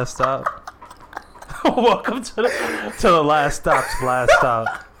of The Last Stop. Welcome to the Last Stop's Last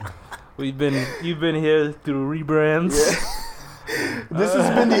Stop. You've been here through rebrands. This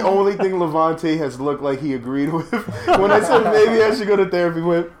has been the only thing Lavonte has looked like he agreed with. When I said maybe I should go to therapy,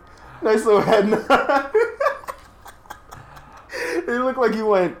 went, nice little head nod. It looked like he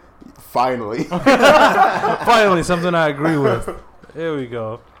went, finally. Finally, something I agree with. Here we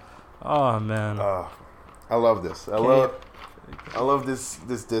go. Oh, man. I love this. I love this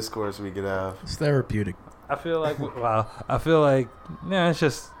discourse we could have. It's therapeutic. I feel like, it's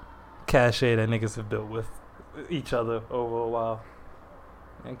just cachet that niggas have built with each other over a while.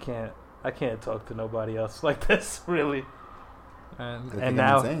 I can't talk to nobody else like this, really. And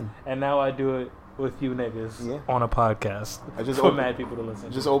now I do it with you niggas on a podcast. I just for mad people to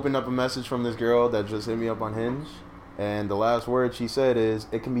listen. Just opened up a message from this girl that just hit me up on Hinge, and the last word she said is,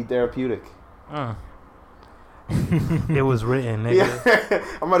 "It can be therapeutic." It was written, nigga. Yeah.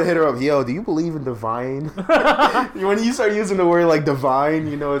 I'm about to hit her up. Yo, do you believe in divine? When you start using the word like divine,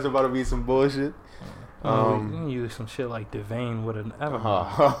 you know it's about to be some bullshit. You can use some shit like divine with an never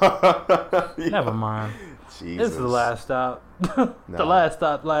mind. Never mind. Jesus. This is the last stop. The last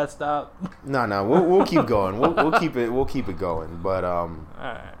stop. No. We'll keep going. We'll keep it going. But all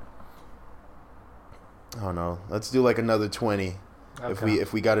right. I don't know. Let's do like another 20. Okay.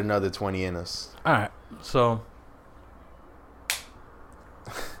 If we got another 20 in us. All right. So,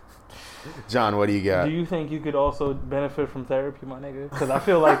 John, what do you got? Do you think you could also benefit from therapy, my nigga? Because I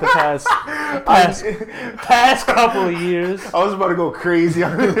feel like the past couple of years. I was about to go crazy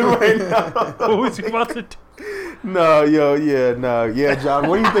on it right now. What was you about to do? Yeah, John.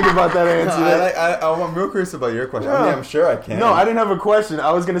 What do you think about that answer? I'm real curious about your question. I mean, I'm sure I can. No, I didn't have a question.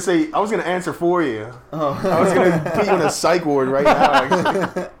 I was gonna answer for you. Oh. I was gonna put you in a psych ward right now.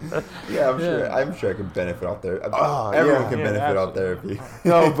 Actually. I'm sure I can benefit out there. Everyone can benefit out therapy.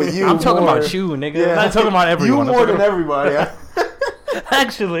 No, but you. I'm talking about you, nigga. Yeah. I'm not talking about everyone. You more than everybody.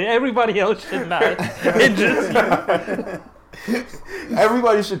 Actually, everybody else should not. It just.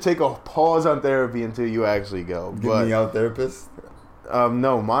 Everybody should take a pause on therapy until you actually go. Give me out therapist?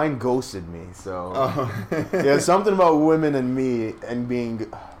 No, mine ghosted me. So yeah, something about women and me and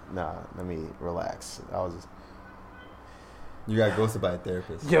being. Nah, let me relax. You got ghosted by a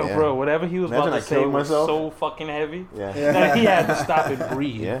therapist. Yo, bro, whatever he was about to say was so fucking heavy that he had to stop and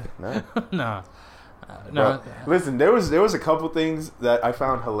breathe. Yeah, no. Bro, listen, there was a couple things that I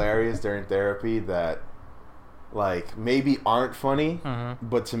found hilarious during therapy that, like, maybe aren't funny,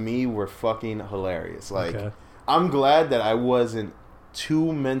 but to me were fucking hilarious. Like, I'm glad that I wasn't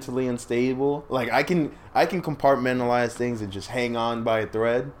too mentally unstable. Like, I can compartmentalize things and just hang on by a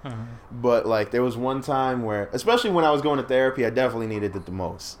thread. But, like, there was one time where, especially when I was going to therapy, I definitely needed it the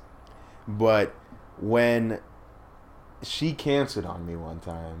most. But when she canceled on me one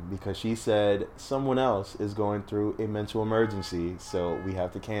time because she said someone else is going through a mental emergency, so we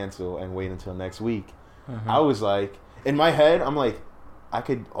have to cancel and wait until next week. I was like, in my head, I'm like, I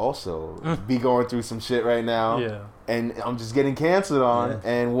could also be going through some shit right now. Yeah. And I'm just getting canceled on. Yeah.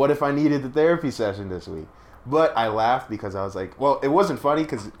 And what if I needed the therapy session this week? But I laughed because I was like, well, it wasn't funny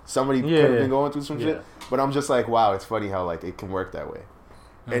because somebody could have been going through some shit. But I'm just like, wow, it's funny how, like, it can work that way.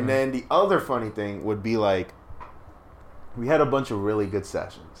 And then the other funny thing would be, like, we had a bunch of really good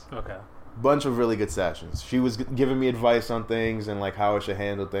sessions. Bunch of really good sessions. She was giving me advice on things and, like, how I should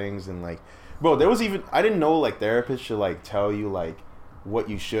handle things. And, like, bro, there was even, I didn't know, like, therapists should, like, tell you, like, what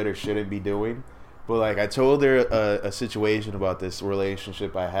you should or shouldn't be doing. But, like, I told her a situation about this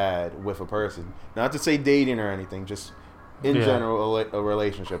relationship I had with a person. Not to say dating or anything, just in general, a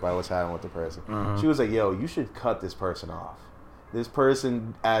relationship I was having with a person. She was like, yo, you should cut this person off. This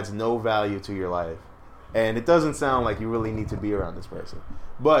person adds no value to your life. And it doesn't sound like you really need to be around this person.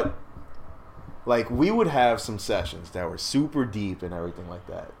 But, like, we would have some sessions that were super deep and everything like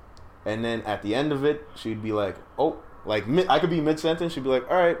that. And then at the end of it, she'd be like, oh, like, I could be mid-sentence. She'd be like,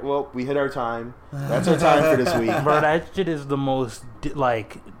 all right, well, we hit our time. That's our time for this week. Bro, that shit is the most,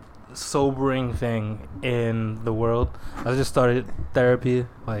 like, sobering thing in the world. I just started therapy,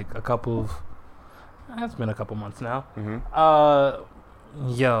 like, it's been a couple months now.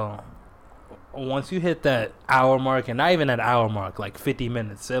 Yo, once you hit that hour mark, and not even an hour mark, like 50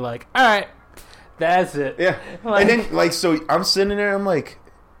 minutes, they're like, all right, that's it. Yeah. Like, and then, like, so I'm sitting there, I'm like,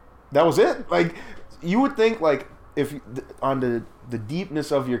 that was it? Like, you would think, like, if on the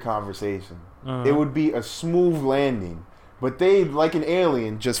deepness of your conversation, it would be a smooth landing. But they, like an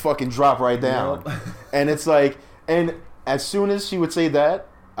alien, just fucking drop right down. And it's like, and as soon as she would say that,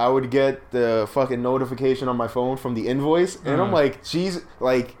 I would get the fucking notification on my phone from the invoice. And I'm like, she's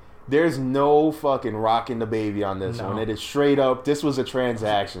like, there's no fucking rocking the baby on this one. It is straight up, this was a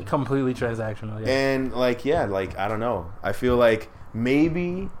transaction. Completely transactional, yeah. And, like, yeah, like, I don't know. I feel like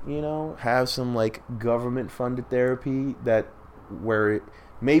maybe, you know, have some, like, government-funded therapy that where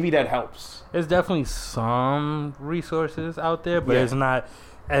maybe that helps. There's definitely some resources out there, but it's not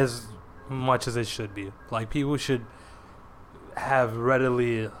as much as it should be. Like, people should have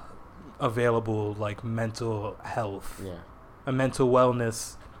readily available, like, mental health, mental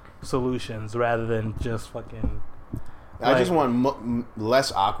wellness solutions rather than just fucking. I just want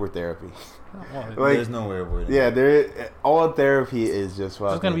less awkward therapy. Like, there's no way of avoiding it. Yeah, all therapy is just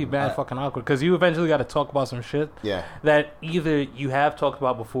fucking. It's gonna be bad fucking awkward because you eventually got to talk about some shit. Yeah. That either you have talked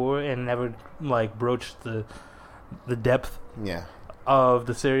about before and never like broached the depth. Yeah. Of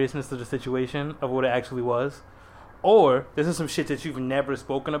the seriousness of the situation of what it actually was, or this is some shit that you've never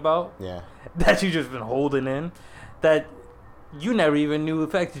spoken about. Yeah. That you just been holding in, that you never even knew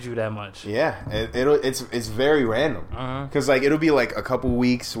affected you that much. Yeah, it's very random because like it'll be like a couple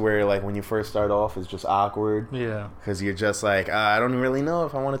weeks where like when you first start off it's just awkward. Yeah, because you're just like I don't really know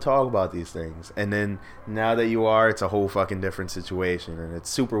if I want to talk about these things, and then now that you are, it's a whole fucking different situation, and it's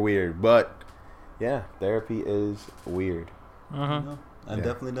super weird. But yeah, therapy is weird. No, I've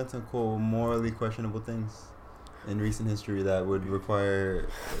definitely done some cool, morally questionable things in recent history that would require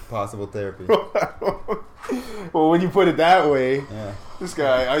possible therapy. Well, when you put it that way, this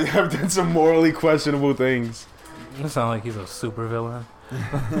guy, I've done some morally questionable things. You sound like he's a super villain.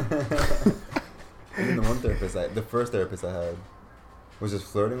 Even the first therapist I had was just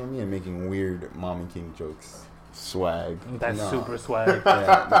flirting with me and making weird mom and king jokes. Swag. That's super swag.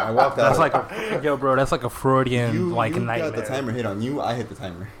 I walked out. That's like that's like a Freudian you nightmare. Got the timer hit on you. I hit the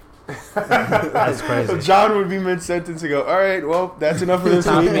timer. That's crazy. So John would be mid-sentence and go, all right, well, that's enough for this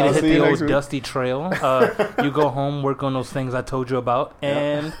Time week. for me to I'll hit see the you old next week. dusty trail. You go home, work on those things I told you about,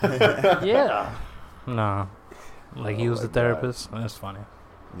 and like he was the therapist. That's funny.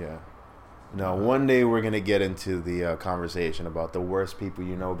 Yeah. No, one day we're going to get into the conversation about the worst people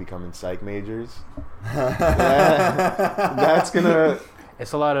you know becoming psych majors. That's going to...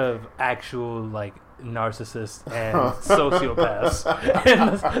 It's a lot of actual, like, narcissists and sociopaths in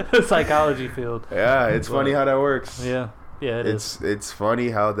the psychology field. Yeah, it's funny how that works. Yeah, it is. It's funny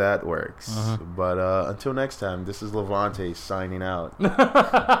how that works. But until next time, this is Lavonte signing out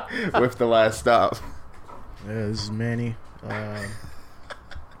with the last stop. Yeah, this is Manny.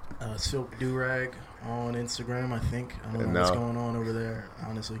 Silk Durag on Instagram, I think. I don't know what's going on over there,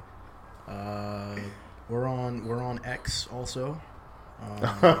 honestly. We're on X also.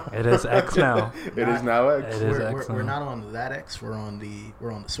 It is X now. It is now X. It is X now. We're not on that X. We're on the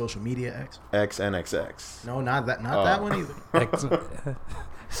social media X. XNXX. No, not that one either. X.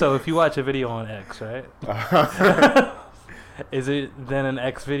 So if you watch a video on X, right? Is it then an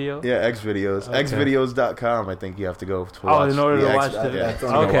X video? Yeah, X videos. Okay. Xvideos.com. I think you have to go to watch. Oh, in order to watch the video.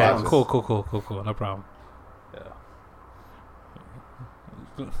 Yeah, okay, cool. No problem.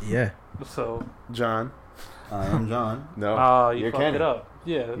 Yeah. So, John. I am John. No. Oh, you you're fucked Kenny. it up.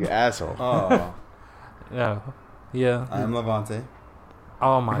 Yeah. You asshole. Oh. Yeah. I am Lavonte.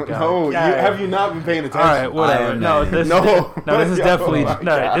 Oh my god. No, have you not been paying attention? All right, whatever. This is definitely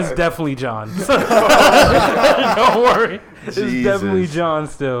this is definitely John. Don't worry. This is definitely John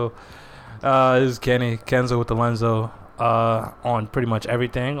still. This is Kenzo with the Lenzo on pretty much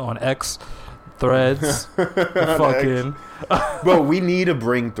everything on X, Threads, fucking. Bro, we need to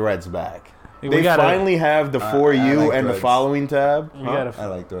bring Threads back. They finally have the For You like and Threads. the following tab. I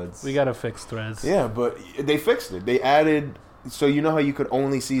like Threads. We gotta fix Threads. Yeah, but they fixed it. They added, so you know how you could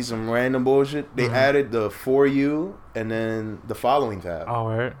only see some random bullshit? They added the For You and then the following tab. All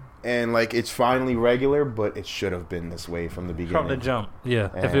right. And like it's finally regular, but it should have been this way from the beginning. From the jump, yeah.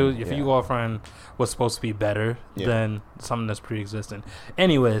 And, if your offering was supposed to be better than something that's pre-existing.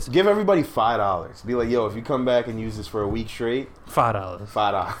 Anyways, give everybody $5. Be like, yo, if you come back and use this for a week straight,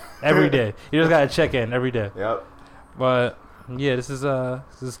 $5 every day. You just gotta check in every day. Yep. But yeah, this is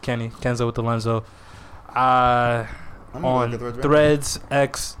Kenzo with the Lenzo. On Threads,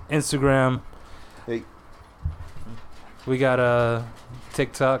 X, Instagram. Hey. We got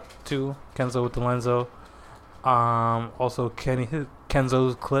TikTok too, Kenzo with the Lenzo. Also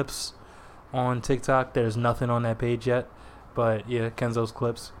Kenzo's clips on TikTok. There's nothing on that page yet, but yeah, Kenzo's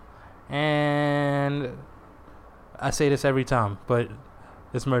clips. And I say this every time, but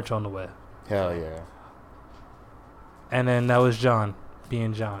there's merch on the way. Hell yeah. And then that was John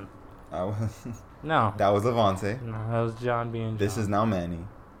being John. No. That was Lavonte. No, that was John being John. This is now Manny.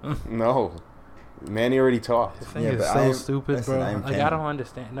 No. Manny already talked. This thing is so stupid, bro. Like, I don't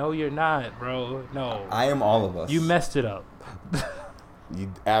understand. No, you're not, bro. No. I am all of us. You messed it up.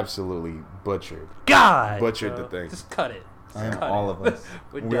 You absolutely butchered. Butchered the thing. Just cut it. I am all of us.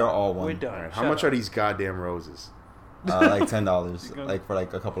 We are all one. We're done. Right, how much are these goddamn roses? Like $10, like for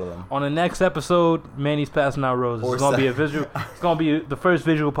like a couple of them. On the next episode, Manny's passing out roses. Or It's gonna be a visual. It's gonna be the first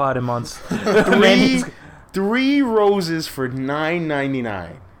visual pod in months. Three roses for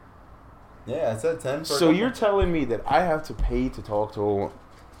 $9.99. Yeah, I said 10. For So you're telling me that I have to pay to talk to a woman?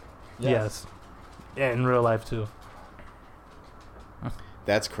 Yes. Yeah, in real life too.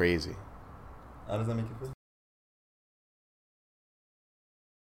 That's crazy. How does that make you feel?